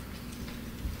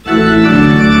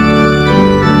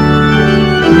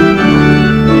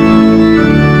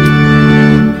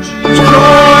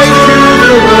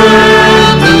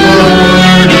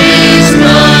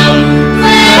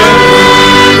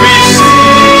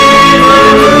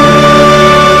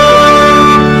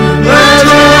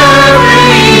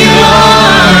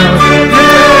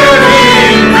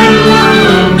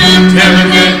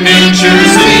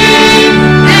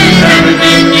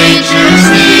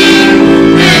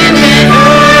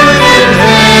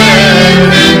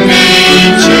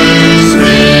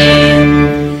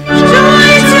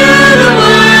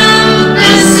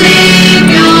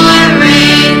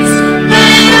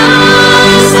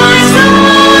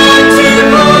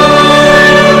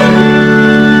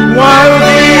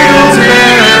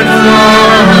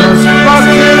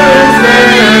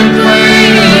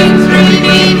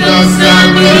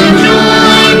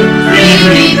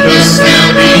 The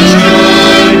sound